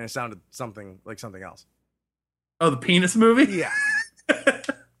 and it sounded something else. Oh, the Penis movie? Yeah.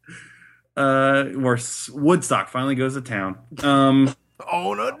 Where Woodstock finally goes to town.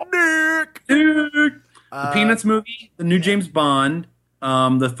 On a dick. The Peanuts movie, the new James Bond,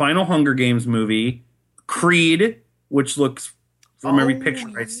 the final Hunger Games movie, Creed, which looks from every picture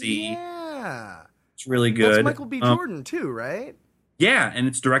I see. Yeah. It's really good. That's Michael B. Jordan too, right? Yeah, and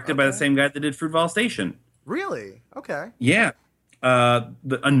it's directed by the same guy that did Fruitvale Station. Really? Okay. Yeah.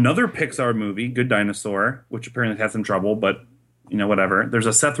 Another Pixar movie, Good Dinosaur, which apparently had some trouble, but whatever. There's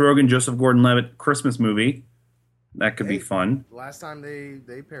a Seth Rogen, Joseph Gordon-Levitt Christmas movie. That could be fun. Last time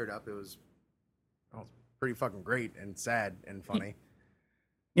they paired up, it was pretty fucking great and sad and funny.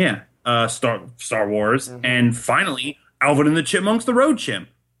 Yeah. Star Wars. Mm-hmm. And finally, Alvin and the Chipmunks, The Road Chimp.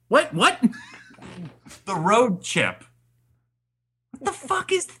 What? The Road Chip. What the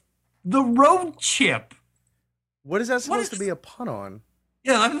fuck is The Road Chip? What is that supposed to be a pun on?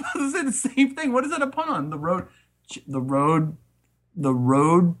 Yeah, I was about to say the same thing. What is that a pun on? The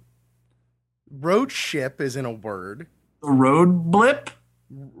road ship isn't a word. The road blip?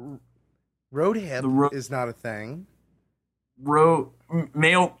 Road hip is not a thing.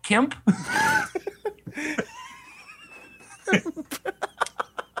 Mail Kemp.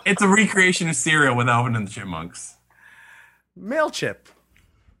 It's a recreation of cereal with Alvin and the Chipmunks. Mailchimp.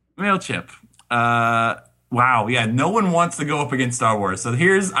 Mailchimp. Wow, yeah, no one wants to go up against Star Wars. So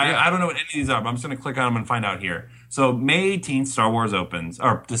here's, I don't know what any of these are, but I'm just going to click on them and find out here. So May 18th, Star Wars opens,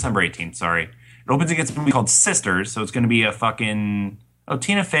 or December 18th, sorry. It opens against a movie called Sisters, so it's going to be a fucking,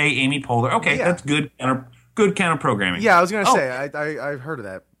 Tina Fey, Amy Poehler. Okay, that's good kind of programming. Yeah, I was going to say, I've heard of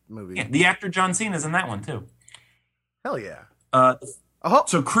that movie. Yeah, the actor John Cena's in that one, too. Hell yeah.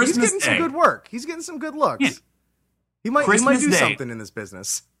 So Christmas He's getting Day. some good work. He's getting some good looks. Yeah. He might do Day. something in this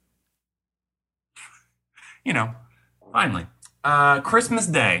business. Finally. Christmas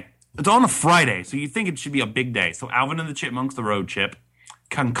Day. It's on a Friday, so you think it should be a big day. So Alvin and the Chipmunks, the Road Chip.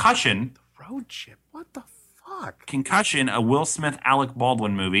 Concussion. The Road Chip? What the fuck? Concussion, a Will Smith, Alec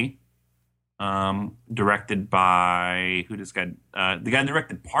Baldwin movie. Directed by, who this guy? The guy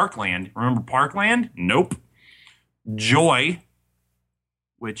directed Parkland. Remember Parkland? Nope. Joy,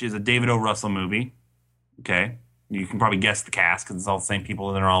 which is a David O. Russell movie. Okay. You can probably guess the cast because it's all the same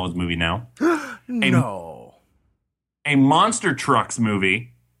people that are all in his movie now. No. A Monster Trucks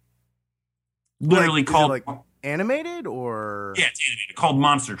movie. Literally called... Is it like animated or... Yeah, it's animated. Called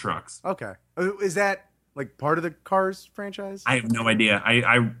Monster Trucks. Okay. Is that like part of the Cars franchise? I have no idea.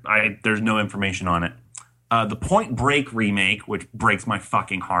 I there's no information on it. The Point Break remake, which breaks my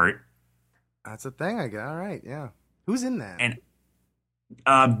fucking heart. That's a thing, I guess. All right, yeah. Who's in that? And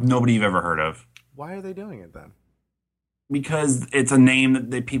nobody you've ever heard of. Why are they doing it then? Because it's a name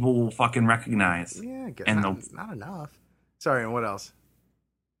that people will fucking recognize. Yeah, I guess. And not enough. Sorry, and what else?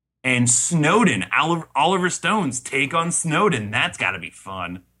 And Snowden, Oliver Stone's take on Snowden. That's got to be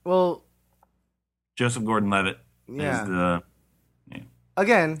fun. Well, Joseph Gordon-Levitt yeah. is the... Yeah.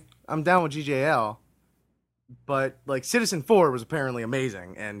 Again, I'm down with GJL, but like Citizen 4 was apparently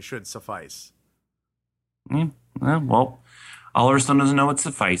amazing and should suffice. Well, Oliver Stone doesn't know what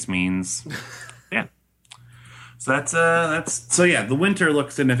suffice means. Yeah. So yeah, the winter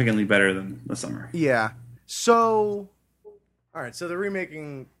looks significantly better than the summer. Yeah. So, all right. So the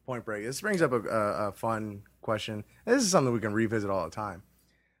remaking Point Break. This brings up a fun question. And this is something we can revisit all the time.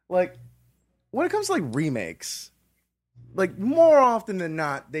 Like, when it comes to like remakes, like more often than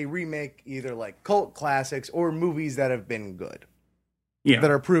not, they remake either like cult classics or movies that have been good. Yeah. That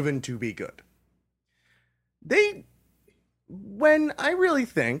are proven to be good. When I really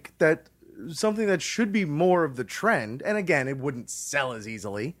think that something that should be more of the trend, and again, it wouldn't sell as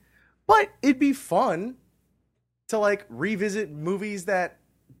easily, but it'd be fun to like revisit movies that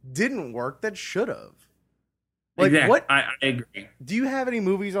didn't work that should have. Like, exactly. what? I agree. Do you have any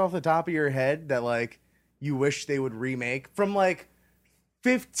movies off the top of your head that like you wish they would remake from like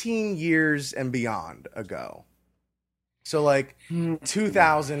 15 years and beyond ago? So like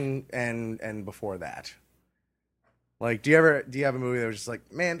 2000 and before that. Like, do you have a movie that was just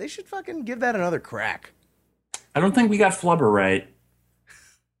like, man, they should fucking give that another crack? I don't think we got Flubber right.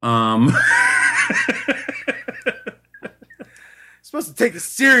 Supposed to take this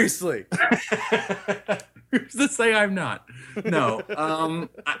seriously. Who's to say I'm not? No.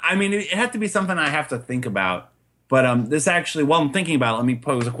 I mean, it had to be something I have to think about. But this actually, while I'm thinking about it, let me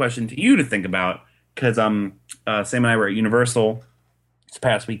pose a question to you to think about. Because Sam and I were at Universal this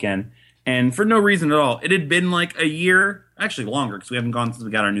past weekend. And for no reason at all, it had been like a year, actually longer, because we haven't gone since we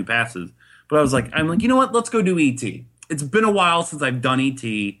got our new passes. But I'm like, you know what? Let's go do E.T. It's been a while since I've done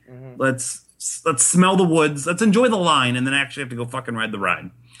E.T. Mm-hmm. Let's smell the woods. Let's enjoy the line, and then actually have to go fucking ride the ride.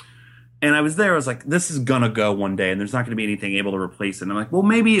 And I was there. I was like, this is gonna go one day, and there's not gonna be anything able to replace it. And I'm like, well,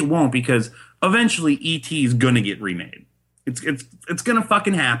 maybe it won't, because eventually E.T. is gonna get remade. It's gonna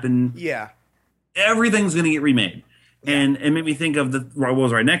fucking happen. Yeah, everything's gonna get remade. And it made me think of what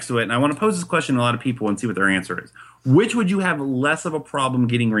was right next to it. And I want to pose this question to a lot of people and see what their answer is. Which would you have less of a problem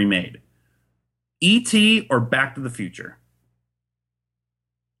getting remade? E.T. or Back to the Future?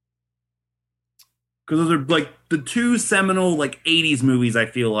 Because those are like the two seminal like 80s movies I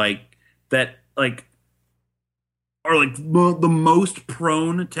feel like that like are like the most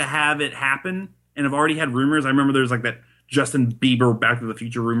prone to have it happen and have already had rumors. I remember there's like that Justin Bieber Back to the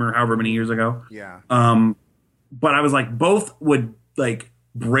Future rumor however many years ago. Yeah. But I was like, both would like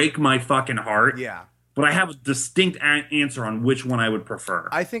break my fucking heart. Yeah. But I have a distinct answer on which one I would prefer.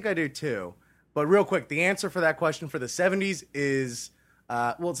 I think I do too. But real quick, the answer for that question for the 70s is,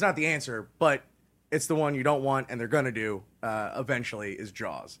 well, it's not the answer, but it's the one you don't want and they're going to do eventually is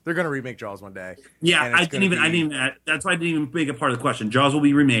Jaws. They're going to remake Jaws one day. Yeah, I didn't even, that's why I didn't even make it part of the question. Jaws will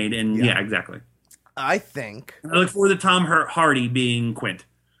be remade and yeah exactly. I think. I look forward to Tom Hardy being Quint.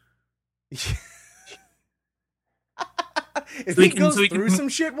 if he goes through some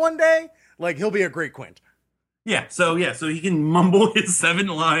shit one day, like he'll be a great Quint. So he can mumble his 7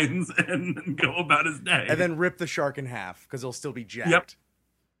 lines and go about his day. And then rip the shark in half, because he'll still be jacked.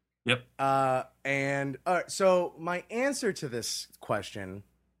 Yep. So my answer to this question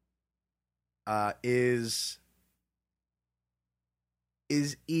is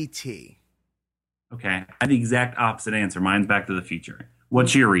E.T. Okay. I have the exact opposite answer. Mine's Back to the Future.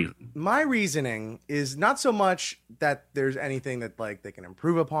 What's your reason? My reasoning is not so much that there's anything that like they can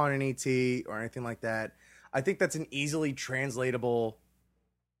improve upon in E.T. or anything like that. I think that's an easily translatable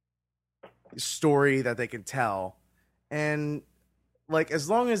story that they can tell. And like, as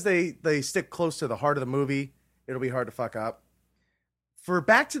long as they stick close to the heart of the movie, it'll be hard to fuck up. For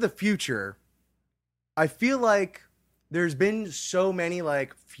Back to the Future, I feel like there's been so many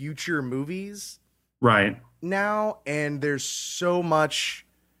like future movies right now, and there's so much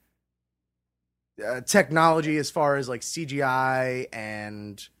technology as far as like CGI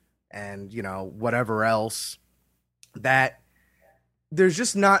and you know, whatever else, that there's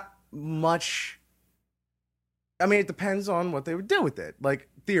just not much. I mean, it depends on what they would do with it. Like,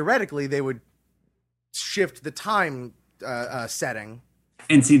 theoretically, they would shift the time setting.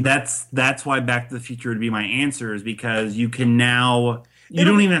 And see, that's why Back to the Future would be my answer, is because you can now, you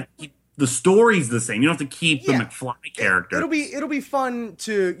don't even have to keep the story's the same. You don't have to keep the McFly character. It'll be fun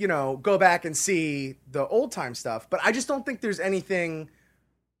to, you know, go back and see the old time stuff, but I just don't think there's anything.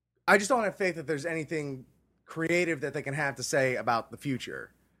 I just don't have faith that there's anything creative that they can have to say about the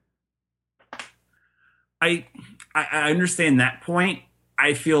future. I understand that point.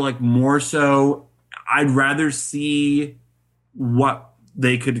 I feel like more so I'd rather see what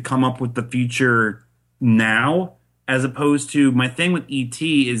they could come up with the future now, as opposed to, my thing with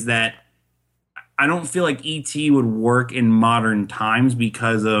E.T. is that I don't feel like E.T. would work in modern times,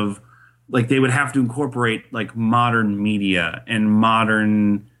 because of like they would have to incorporate like modern media and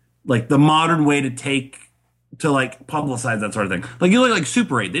modern, like the modern way to like publicize that sort of thing. Like, you look like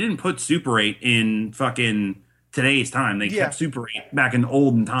Super 8. They didn't put Super 8 in fucking today's time. They kept Super 8 back in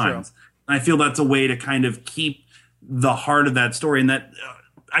olden times. True. I feel that's a way to kind of keep the heart of that story, and that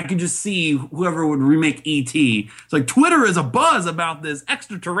I could just see whoever would remake E.T. It's like, Twitter is abuzz about this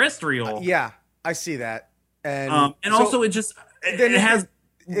extraterrestrial. Yeah, I see that. And also it is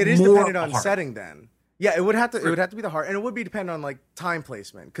dependent on setting then. Yeah, it would have to be the heart, and it would be dependent on like time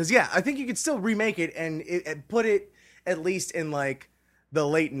placement. Because I think you could still remake it and put it at least in like the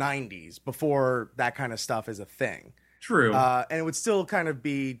late 90s, before that kind of stuff is a thing. True. And it would still kind of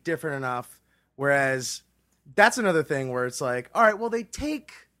be different enough. Whereas that's another thing where it's like, all right, well, they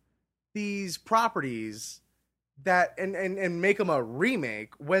take these properties that and make them a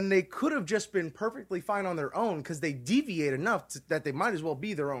remake when they could have just been perfectly fine on their own, because they deviate enough that they might as well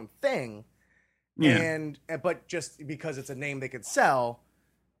be their own thing. Yeah. But just because it's a name they could sell,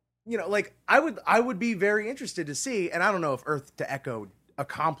 you know, like I would be very interested to see, and I don't know if Earth to Echo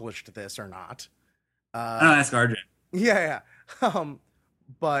accomplished this or not. Ask RJ. Yeah.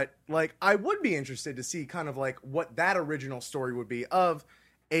 But like, I would be interested to see kind of like what that original story would be of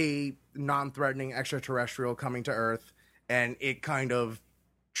a non-threatening extraterrestrial coming to Earth and it kind of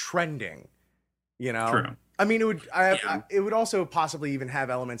trending, you know? True. I mean, it would also possibly even have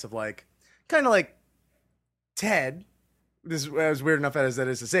elements of like, kind of like Ted. This is as weird enough as that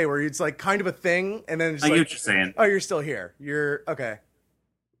is to say, where it's like kind of a thing, and then it's like, I get what you're saying. Oh, you're still here. You're okay.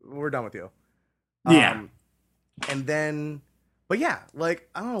 We're done with you. Yeah. And then, but yeah, like,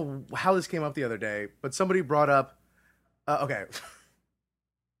 I don't know how this came up the other day, but somebody brought up, okay.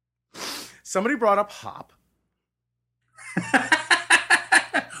 Somebody brought up Hop.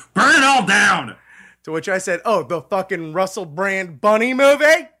 Burn it all down. To which I said, oh, the fucking Russell Brand Bunny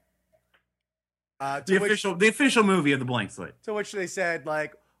movie? The official movie of the Blank Slate. To which they said,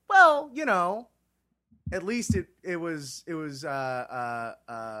 like, well, you know, at least it was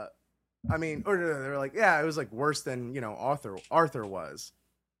I mean, or they're like, yeah, it was like worse than, you know, Arthur was.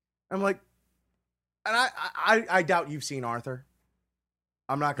 I'm like, and I doubt you've seen Arthur.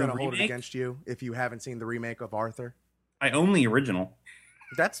 I'm not going to hold it against you if you haven't seen the remake of Arthur. I own the original.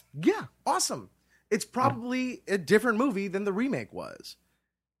 That's, yeah, awesome. It's probably a different movie than the remake was.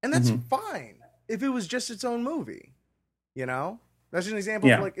 And that's fine if it was just its own movie. You know? That's an example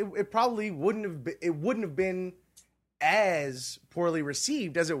of like, it probably wouldn't have been as poorly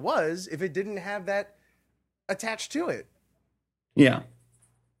received as it was if it didn't have that attached to it. Yeah.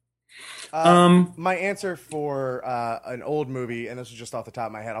 My answer for an old movie, and this was just off the top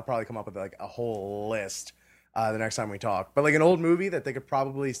of my head, I'll probably come up with like a whole list the next time we talk. But like an old movie that they could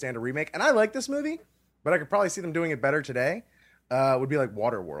probably stand a remake, and I like this movie, but I could probably see them doing it better today, would be like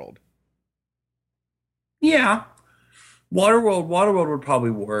Waterworld. Yeah. Waterworld would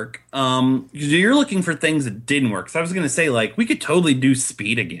probably work. 'Cause you're looking for things that didn't work. So I was gonna say, like, we could totally do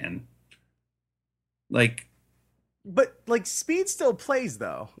Speed again. Like, But like Speed still plays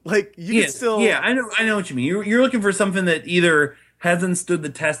though. Like you can still. yeah, I know what you mean. You're looking for something that either hasn't stood the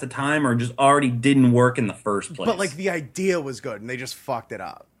test of time or just already didn't work in the first place. But like the idea was good and they just fucked it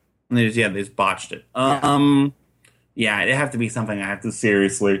up. And they just botched it. Yeah, it'd have to be something I have to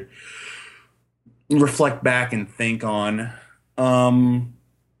seriously reflect back and think on.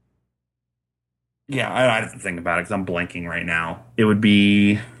 Yeah, I have to think about it because I'm blanking right now. It would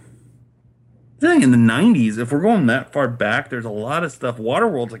be, I think, in the 90s. If we're going that far back, there's a lot of stuff.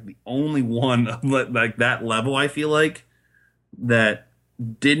 Waterworld's like the only one of like that level, I feel like, that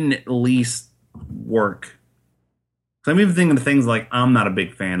didn't at least work. So I'm even thinking of things like I'm not a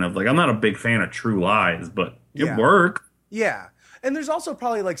big fan of. Like, I'm not a big fan of True Lies, but it worked. Yeah. And there's also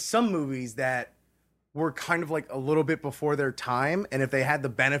probably like some movies that were kind of like a little bit before their time. And if they had the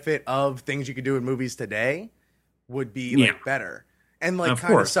benefit of things you could do in movies today, would be like better. And like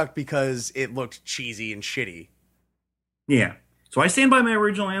kind of sucked because it looked cheesy and shitty. Yeah. So I stand by my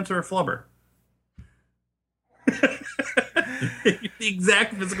original answer of Flubber. The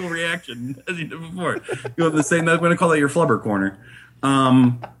exact physical reaction as you did before. You have the same. I'm going to call that your Flubber corner.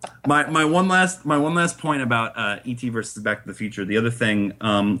 My one last point about E.T. versus Back to the Future. The other thing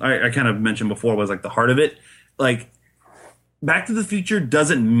I kind of mentioned before was like the heart of it. Like, Back to the Future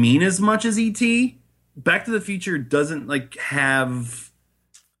doesn't mean as much as E.T. Back to the Future doesn't like have.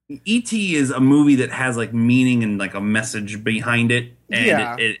 E.T. is a movie that has like meaning and like a message behind it,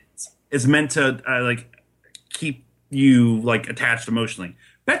 and it's meant to like keep you like attached emotionally.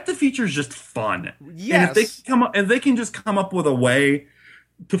 Back to the Future is just fun. Yes. And if they can just come up with a way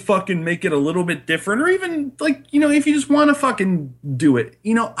to fucking make it a little bit different, or even like, you know, if you just want to fucking do it,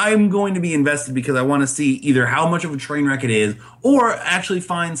 you know, I'm going to be invested because I want to see either how much of a train wreck it is or actually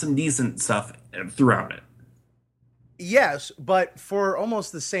find some decent stuff throughout it. Yes, but for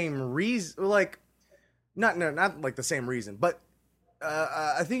almost the same reason, like not like the same reason, but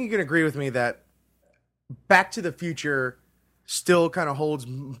I think you can agree with me that Back to the Future still kind of holds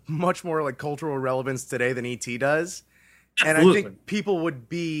much more like cultural relevance today than E.T. does. Absolutely. And I think people would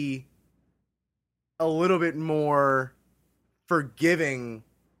be a little bit more forgiving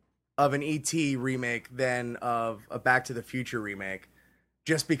of an E.T. remake than of a Back to the Future remake,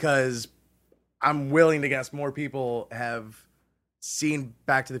 just because I'm willing to guess more people have seen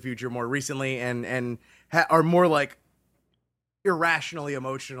Back to the Future more recently and are more like irrationally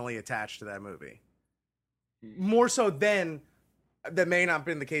emotionally attached to that movie. More so than that may not have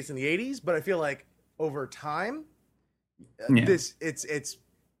been the case in the 80s, but I feel like over time, it's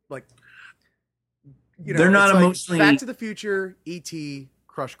like, you know, they're not like emotionally Back to the Future, E.T.,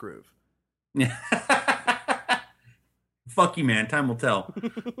 Crush Groove. Yeah. Fuck you, man. Time will tell.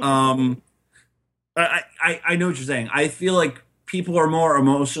 I know what you're saying. I feel like people are more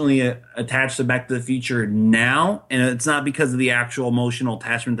emotionally attached to Back to the Future now, and it's not because of the actual emotional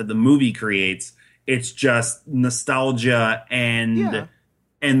attachment that the movie creates. It's just nostalgia and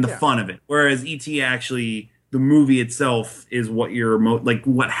the fun of it. Whereas E.T. actually, the movie itself is what you're like.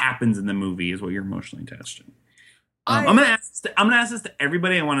 What happens in the movie is what you're emotionally attached to. I'm gonna ask this to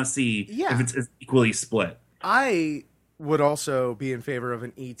everybody. I want to see if it's equally split. I would also be in favor of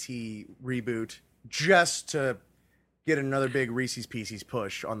an E.T. reboot just to get another big Reese's Pieces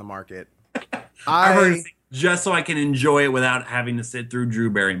push on the market. I heard just so I can enjoy it without having to sit through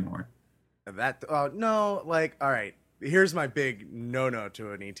Drew Barrymore. That no, like, all right. Here's my big no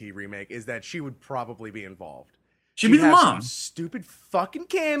to an E.T. remake is that she would probably be involved. She'd be the mom. Some stupid fucking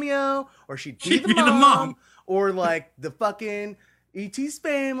cameo, or she'd be the mom, or like the fucking E.T.'s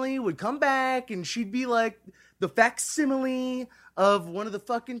family would come back and she'd be like the facsimile of one of the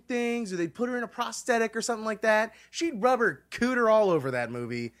fucking things, or they'd put her in a prosthetic or something like that. She'd rub her cooter all over that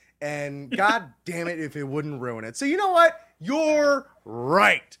movie, and god damn it if it wouldn't ruin it. So you know what? You're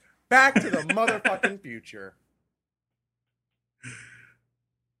right. Back to the motherfucking future.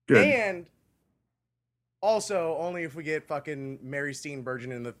 Good. And also, only if we get fucking Mary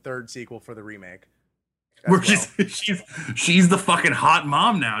Steenburgen in the third sequel for the remake. Where she's the fucking hot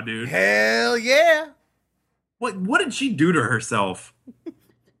mom now, dude. Hell yeah. What did she do to herself?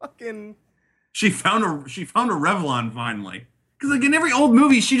 Fucking. She found a Revlon finally. Because like in every old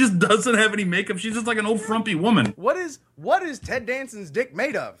movie, she just doesn't have any makeup. She's just like an old frumpy woman. What is Ted Danson's dick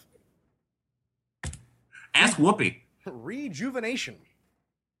made of? Ask Whoopi. Rejuvenation.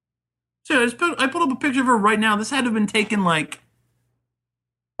 So I pulled up a picture of her right now. This had to have been taken like.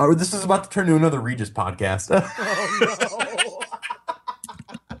 Oh, this is about to turn to another Regis podcast. Oh no!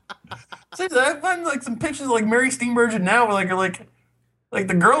 seriously, I find like some pictures of like Mary Steenburgen now where like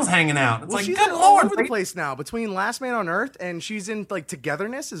the girls hanging out. It's Well, like, she's good all lord. over the place now between Last Man on Earth and she's in like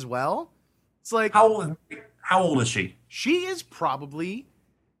Togetherness as well. It's like How old is she? she is probably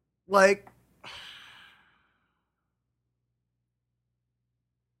like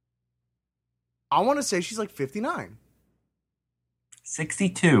I want to say she's like 59.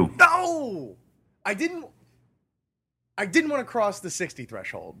 62. No, I didn't want to cross the 60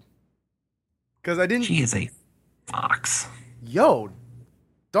 threshold because I didn't. She is a fox. Yo,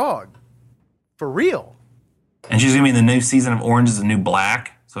 dog, for real. And she's gonna be in the new season of Orange Is the New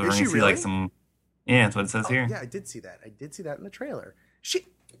Black. So we're Is gonna she see really? like some. Yeah, that's what it says here. Yeah, I did see that. I did see that in the trailer.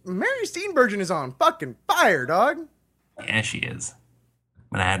 Mary Steenburgen is on fucking fire, dog. Yeah, she is.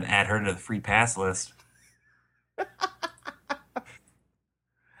 I'm gonna add her to the free pass list.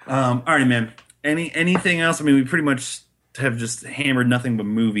 Alrighty, man. Anything else? I mean, we pretty much have just hammered nothing but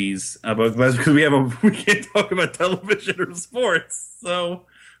movies, because we can't talk about television or sports, so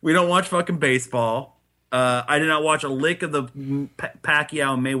we don't watch fucking baseball. I did not watch a lick of the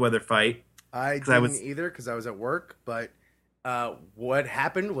Pacquiao Mayweather fight. I didn't either because I was at work, but what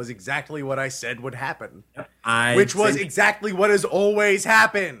happened was exactly what I said would happen, which was exactly what has always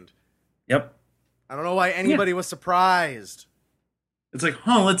happened. Yep. I don't know why anybody was surprised. It's like,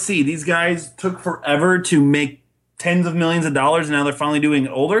 let's see. These guys took forever to make tens of millions of dollars, and now they're finally doing it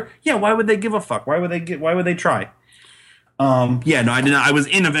older. Yeah, why would they give a fuck? Why would they try? Yeah, no, I did not. I was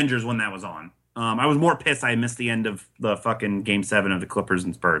in Avengers when that was on. I was more pissed I missed the end of the fucking Game 7 of the Clippers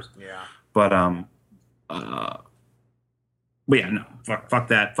and Spurs. Yeah. But yeah, no, fuck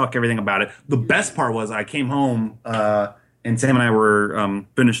that. Fuck everything about it. The best part was I came home, and Sam and I were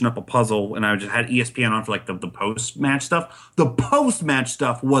finishing up a puzzle, and I just had ESPN on for like the post-match stuff. The post-match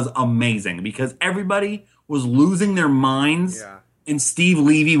stuff was amazing because everybody was losing their minds, and Steve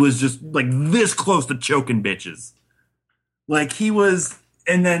Levy was just like this close to choking bitches. Like he was,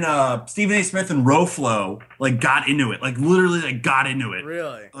 and then Stephen A. Smith and Roflo like got into it, like literally like got into it.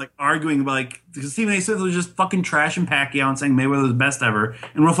 Really? Like arguing about like, because Stephen A. Smith was just fucking trashing Pacquiao and saying Mayweather was the best ever,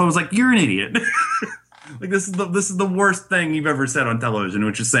 and Roflo was like, "You're an idiot." Like this is the worst thing you've ever said on television,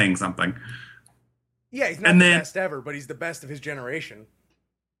 which is saying something. Yeah, he's not the best ever, but he's the best of his generation.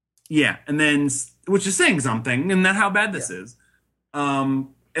 Yeah, and then which is saying something, and that's how bad this is.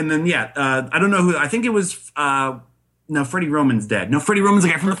 And then I don't know who. I think it was no, Freddie Roman's dead. No, Freddie Roman's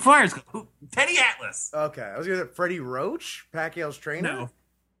the guy from the Flyers. Teddy Atlas. Okay, I was gonna say Freddie Roach, Pacquiao's trainer.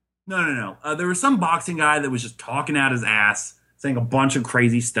 No. There was some boxing guy that was just talking out his ass, saying a bunch of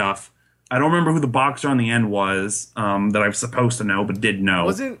crazy stuff. I don't remember who the boxer on the end was that I was supposed to know, but did know.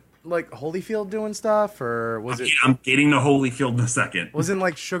 Wasn't like Holyfield doing stuff, or was it? I'm getting to Holyfield in a second. Wasn't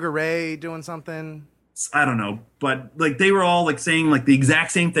like Sugar Ray doing something? I don't know, but like they were all like saying like the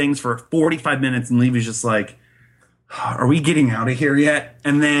exact same things for 45 minutes, and Levy's just like, "Are we getting out of here yet?"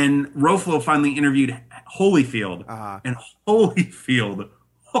 And then Roflo finally interviewed Holyfield, and Holyfield,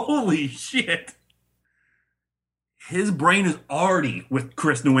 holy shit. His brain is already with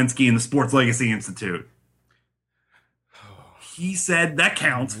Chris Nowinski and the Sports Legacy Institute. He said that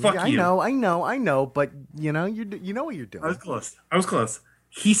counts. Fuck you. I know. But you know what you're doing. I was close.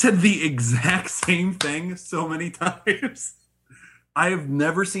 He said the exact same thing so many times. I have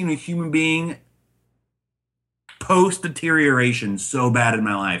never seen a human being post deterioration so bad in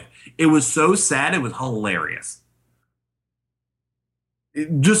my life. It was so sad. It was hilarious.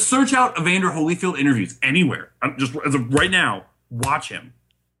 Just search out Evander Holyfield interviews anywhere. Just as of right now, watch him.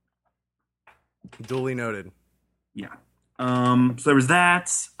 Duly noted. Yeah. So there was that.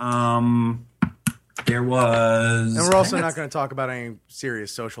 There was, and we're also not going to talk about any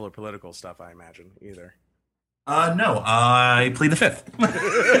serious social or political stuff, I imagine, either. No. I plead the fifth.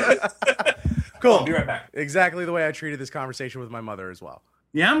 Cool. I'll be right back. Exactly the way I treated this conversation with my mother as well.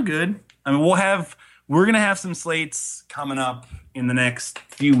 Yeah, I'm good. I mean, we're going to have some slates coming up in the next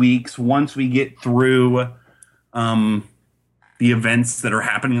few weeks once we get through the events that are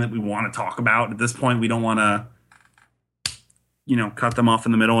happening that we want to talk about. At this point, we don't want to, cut them off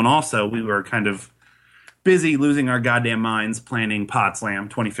in the middle. And also, we were kind of busy losing our goddamn minds planning Pod Slam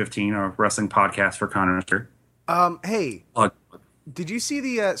 2015, our wrestling podcast for Connor. Hey, did you see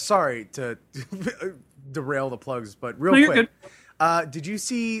the, sorry to derail the plugs, but real quick. Good. Did you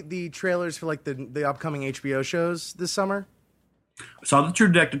see the trailers for like the upcoming HBO shows this summer? I saw the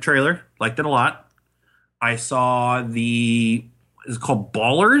True Detective trailer. Liked it a lot. I saw is it called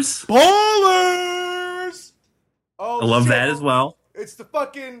Ballers? Ballers! Oh, I love that as well. It's the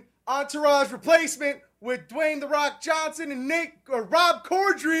fucking Entourage replacement with Dwayne "The Rock" Johnson and Rob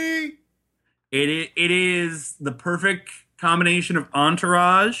Corddry. It is the perfect combination of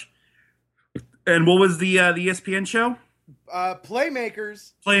Entourage And what was the ESPN show?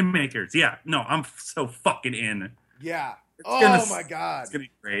 Playmakers. Playmakers. Yeah. No, I'm so fucking in. Yeah. My God. It's gonna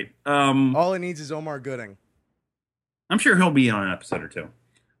be great. All it needs is Omar Gooding. I'm sure he'll be on an episode or two.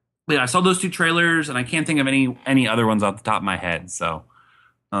 But yeah, I saw those 2 trailers, and I can't think of any other ones off the top of my head. So,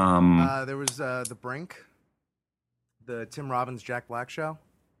 there was The Brink, the Tim Robbins Jack Black show.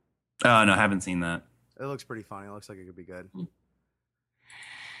 No, I haven't seen that. It looks pretty funny. It looks like it could be good.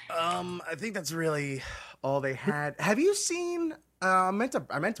 I think that's really all they had. Have you seen? I meant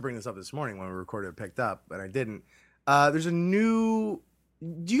to bring this up this morning when we recorded it, picked up, but I didn't. There's a new.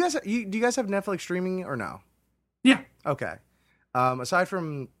 Do you guys have Netflix streaming or no? Yeah. Okay. Aside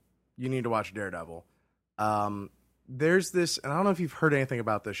from you need to watch Daredevil, there's this, and I don't know if you've heard anything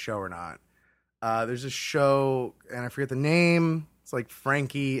about this show or not. There's a show, and I forget the name. It's like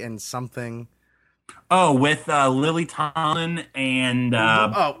Frankie and something. Oh, with Lily Tomlin and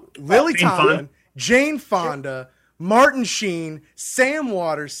Lily Tomlin, Jane Fonda, Martin Sheen, Sam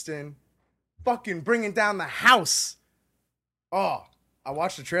Waterston, fucking bringing down the house. Oh, I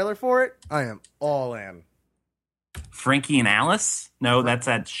watched the trailer for it. I am all in. Frankie and Alice? No, that's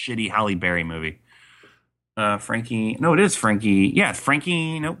that shitty Halle Berry movie. Frankie. No, it is Frankie. Yeah, it's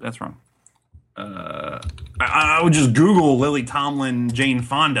Frankie. Nope, that's wrong. I would just Google Lily Tomlin, Jane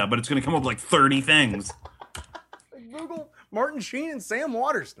Fonda, but it's going to come up with like 30 things. Google Martin Sheen and Sam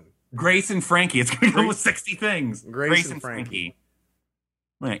Waterston. Grace and Frankie. It's going to come up with 60 things. Grace and Frankie.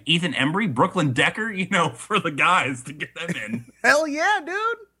 Ethan Embry, Brooklyn Decker, for the guys to get them in. Hell yeah,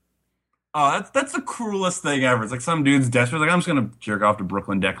 dude. Oh, that's the cruelest thing ever. It's like some dude's desperate. Like, I'm just going to jerk off to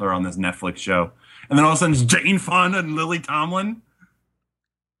Brooklyn Decker on this Netflix show. And then all of a sudden it's Jane Fonda and Lily Tomlin.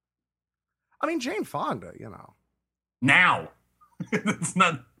 I mean, Jane Fonda, Now. It's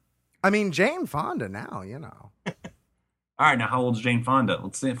not. I mean, Jane Fonda now, All right, now how old's Jane Fonda?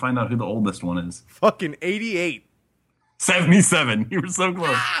 Let's find out who the oldest one is. Fucking 88. 77. You were so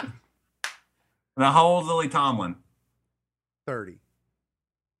close. Now, how old's Lily Tomlin? 30.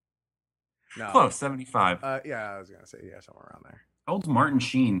 No. Close, 75. Yeah, I was going to say, somewhere around there. How old's Martin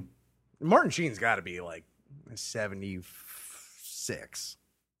Sheen? Martin Sheen's got to be like 76.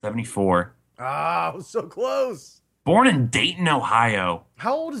 74. Oh, so close. Born in Dayton, Ohio.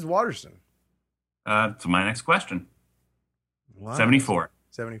 How old is Waterston? So my next question. What? 74.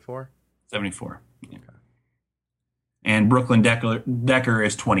 74? 74. Yeah. Okay. And Brooklyn Decker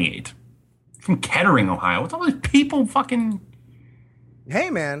is 28. From Kettering, Ohio. What's all these people fucking...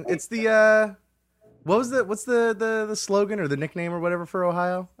 Hey, man, it's the... what's the slogan or the nickname or whatever for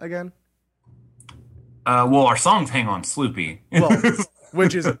Ohio again? Well, our song's Hang On Sloopy. Well,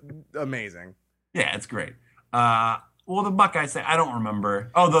 which is amazing. Yeah, it's great. Well, the Buckeyes say, I don't remember.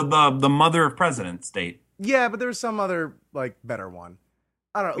 Oh, the mother of president state. Yeah, but there was some other, better one.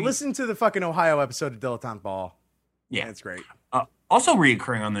 I don't know. Listen to the fucking Ohio episode of Dilettante Ball. Yeah. It's great. Also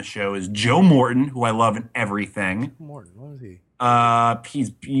reoccurring on this show is Joe Morton, who I love in everything. Morton, what was he?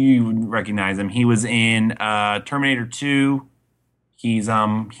 You would recognize him. He was in Terminator 2. He's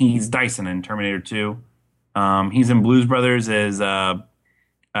Dyson in Terminator 2. He's in Blues Brothers as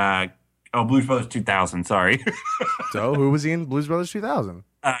Blues Brothers 2000, sorry. So who was he in Blues Brothers 2000?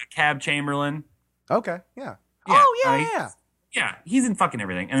 Cab Chamberlain. Okay, yeah. Yeah, he's in fucking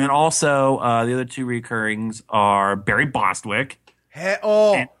everything. And then also the other 2 recurrings are Barry Bostwick.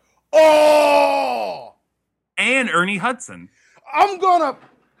 And Ernie Hudson. I'm gonna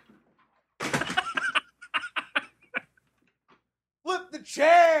flip the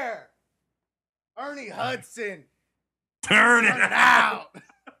chair. Ernie Hudson. Turn it out.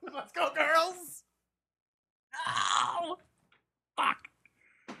 Let's go, girls. Oh, fuck.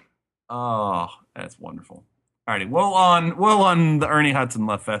 Oh, that's wonderful. Alrighty, well on the Ernie Hudson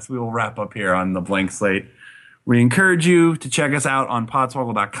Love Fest, we will wrap up here on the Blank Slate. We encourage you to check us out on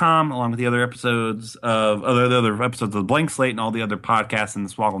podswoggle.com along with the other episodes of other episodes of the Blank Slate and all the other podcasts in the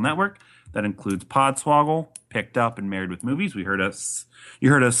Swoggle Network. That includes Podswoggle, Picked Up, and Married with Movies. You heard us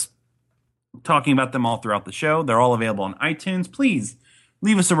talking about them all throughout the show. They're all available on iTunes. Please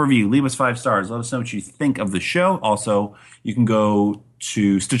leave us a review. Leave us 5 stars. Let us know what you think of the show. Also, you can go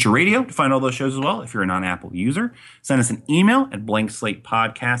to Stitcher Radio to find all those shows as well if you're a non-Apple user. Send us an email at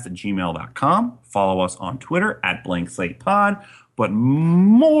blankslatepodcast@gmail.com. Follow us on Twitter at blankslatepod. But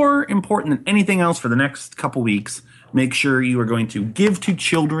more important than anything else for the next couple weeks, make sure you are going to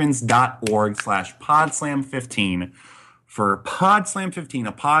givetochildrens.org/podslam15 for Podslam 15,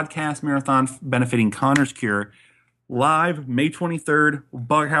 a podcast marathon benefiting Connor's Cure, live May 23rd,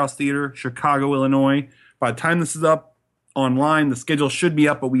 Bughouse Theater, Chicago, Illinois. By the time this is up online, the schedule should be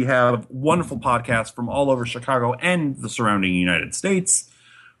up, but we have wonderful podcasts from all over Chicago and the surrounding United States.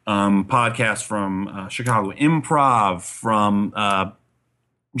 podcasts from Chicago Improv, from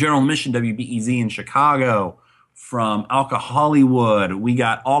General Mission WBEZ in Chicago, from Alka Hollywood. We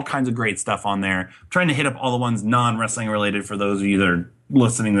got all kinds of great stuff on there. I'm trying to hit up all the ones non-wrestling related for those of you that are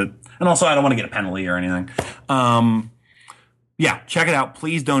listening. And also, I don't want to get a penalty or anything. Yeah, check it out.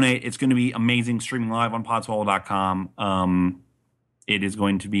 Please donate. It's going to be amazing streaming live on podswallow.com. It is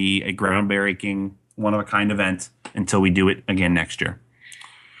going to be a groundbreaking, one-of-a-kind event until we do it again next year.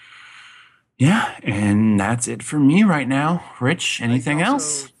 Yeah, and that's it for me right now. Rich, anything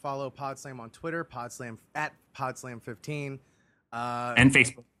else? Follow Podslam on Twitter, Podslam at Podslam15. And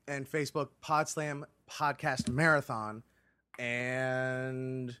Facebook. And Facebook, Podslam Podcast Marathon.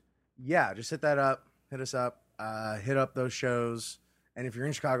 And yeah, just hit that up. Hit us up. Hit up those shows. And if you're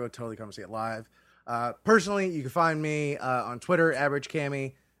in Chicago, totally come see it live. Personally, you can find me on Twitter,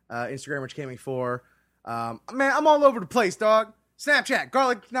 @RichCammy, Instagram, RichCammy4. Man, I'm all over the place, dog. Snapchat,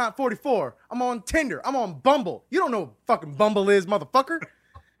 Garlic944. I'm on Tinder. I'm on Bumble. You don't know what fucking Bumble is, motherfucker.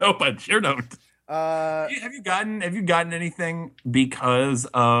 Nope, I sure don't. Have you gotten anything because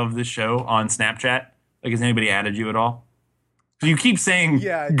of the show on Snapchat? Like, has anybody added you at all? Because you keep saying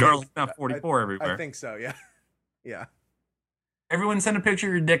Garlic944 everywhere. I think so, yeah. Yeah. Everyone send a picture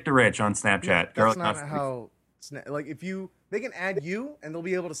of your dick to Rich on Snapchat. Yeah, that's not how... Like, they can add you, and they'll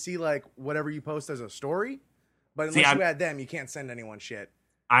be able to see, like, whatever you post as a story. But unless you add them, you can't send anyone shit.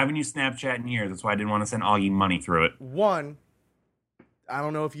 I haven't used Snapchat in years. That's why I didn't want to send Augie money through it. One, I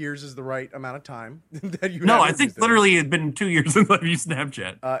don't know if years is the right amount of time that you. No, I think literally it's been 2 years since I've used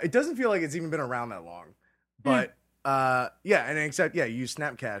Snapchat. It doesn't feel like it's even been around that long. But yeah, and except you use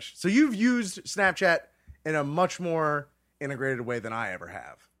Snapcash. So you've used Snapchat in a much more integrated way than I ever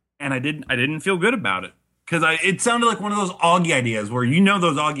have. And I didn't feel good about it. Because it sounded like one of those Augie ideas where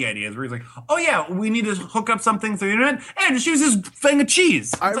those Augie ideas where he's like, oh yeah, we need to hook up something through the internet. Hey, just use this thing of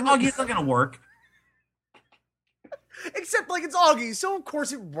cheese. It's like, Augie, it's not going to work. Except like it's Augie, so of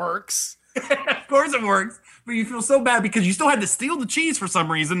course it works. Of course it works. But you feel so bad because you still had to steal the cheese for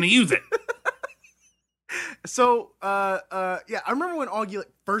some reason to use it. So, I remember when Augie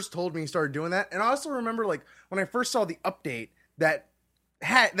first told me he started doing that. And I also remember like when I first saw the update that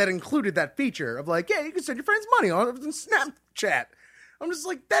included that feature of like, yeah, you can send your friends money on Snapchat. I'm just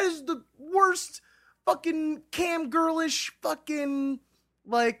like, that is the worst fucking cam girlish fucking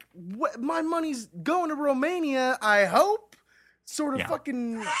like my money's going to Romania, I hope. Sort of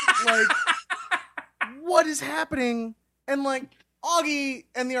fucking like what is happening? And like Augie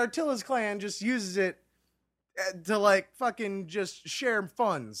and the Artillas clan just uses it to like fucking just share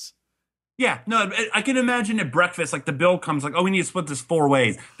funds. Yeah, no, I can imagine at breakfast, like the bill comes like, oh, we need to split this 4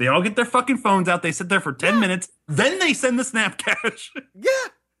 ways. They all get their fucking phones out. They sit there for 10 minutes. Then they send the Snap Cash. Yeah.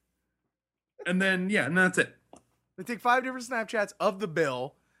 And then, and that's it. They take 5 different Snapchats of the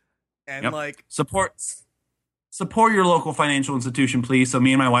bill and like. Support your local financial institution, please, so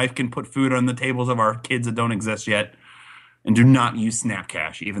me and my wife can put food on the tables of our kids that don't exist yet. And do not use Snap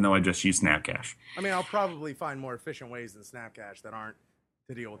Cash, even though I just use Snap Cash. I mean, I'll probably find more efficient ways than Snap Cash that aren't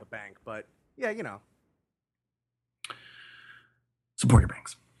to deal with a bank, but yeah, support your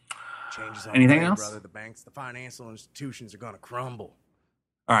banks. Changes on anything the way, else, brother? The banks, the financial institutions are going to crumble.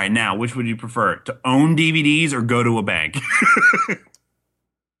 All right, now which would you prefer, to own DVDs or go to a bank?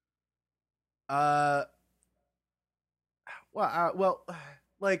 Well,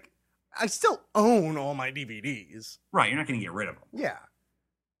 like I still own all my DVDs. Right, you're not going to get rid of them. Yeah.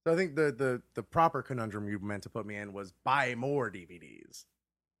 So I think the proper conundrum you meant to put me in was buy more DVDs.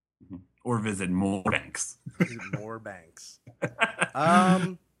 Or visit more banks. Visit more banks.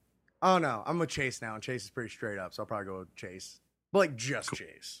 Oh no, I'm with Chase now, and Chase is pretty straight up, so I'll probably go with Chase. But like just cool.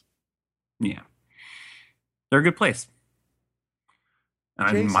 Chase. Yeah. They're a good place.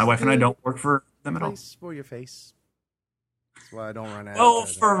 And my wife and I don't work for them at all. Place for your face. That's why I don't run out. Oh,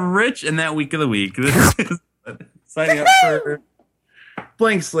 for Rich in that week of the week. This is signing up for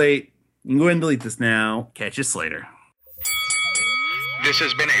Blank Slate. You can go ahead and delete this now. Catch you later. This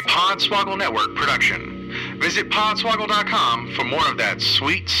has been a Podswoggle Network production. Visit podswoggle.com for more of that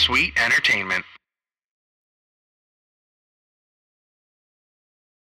sweet, sweet entertainment.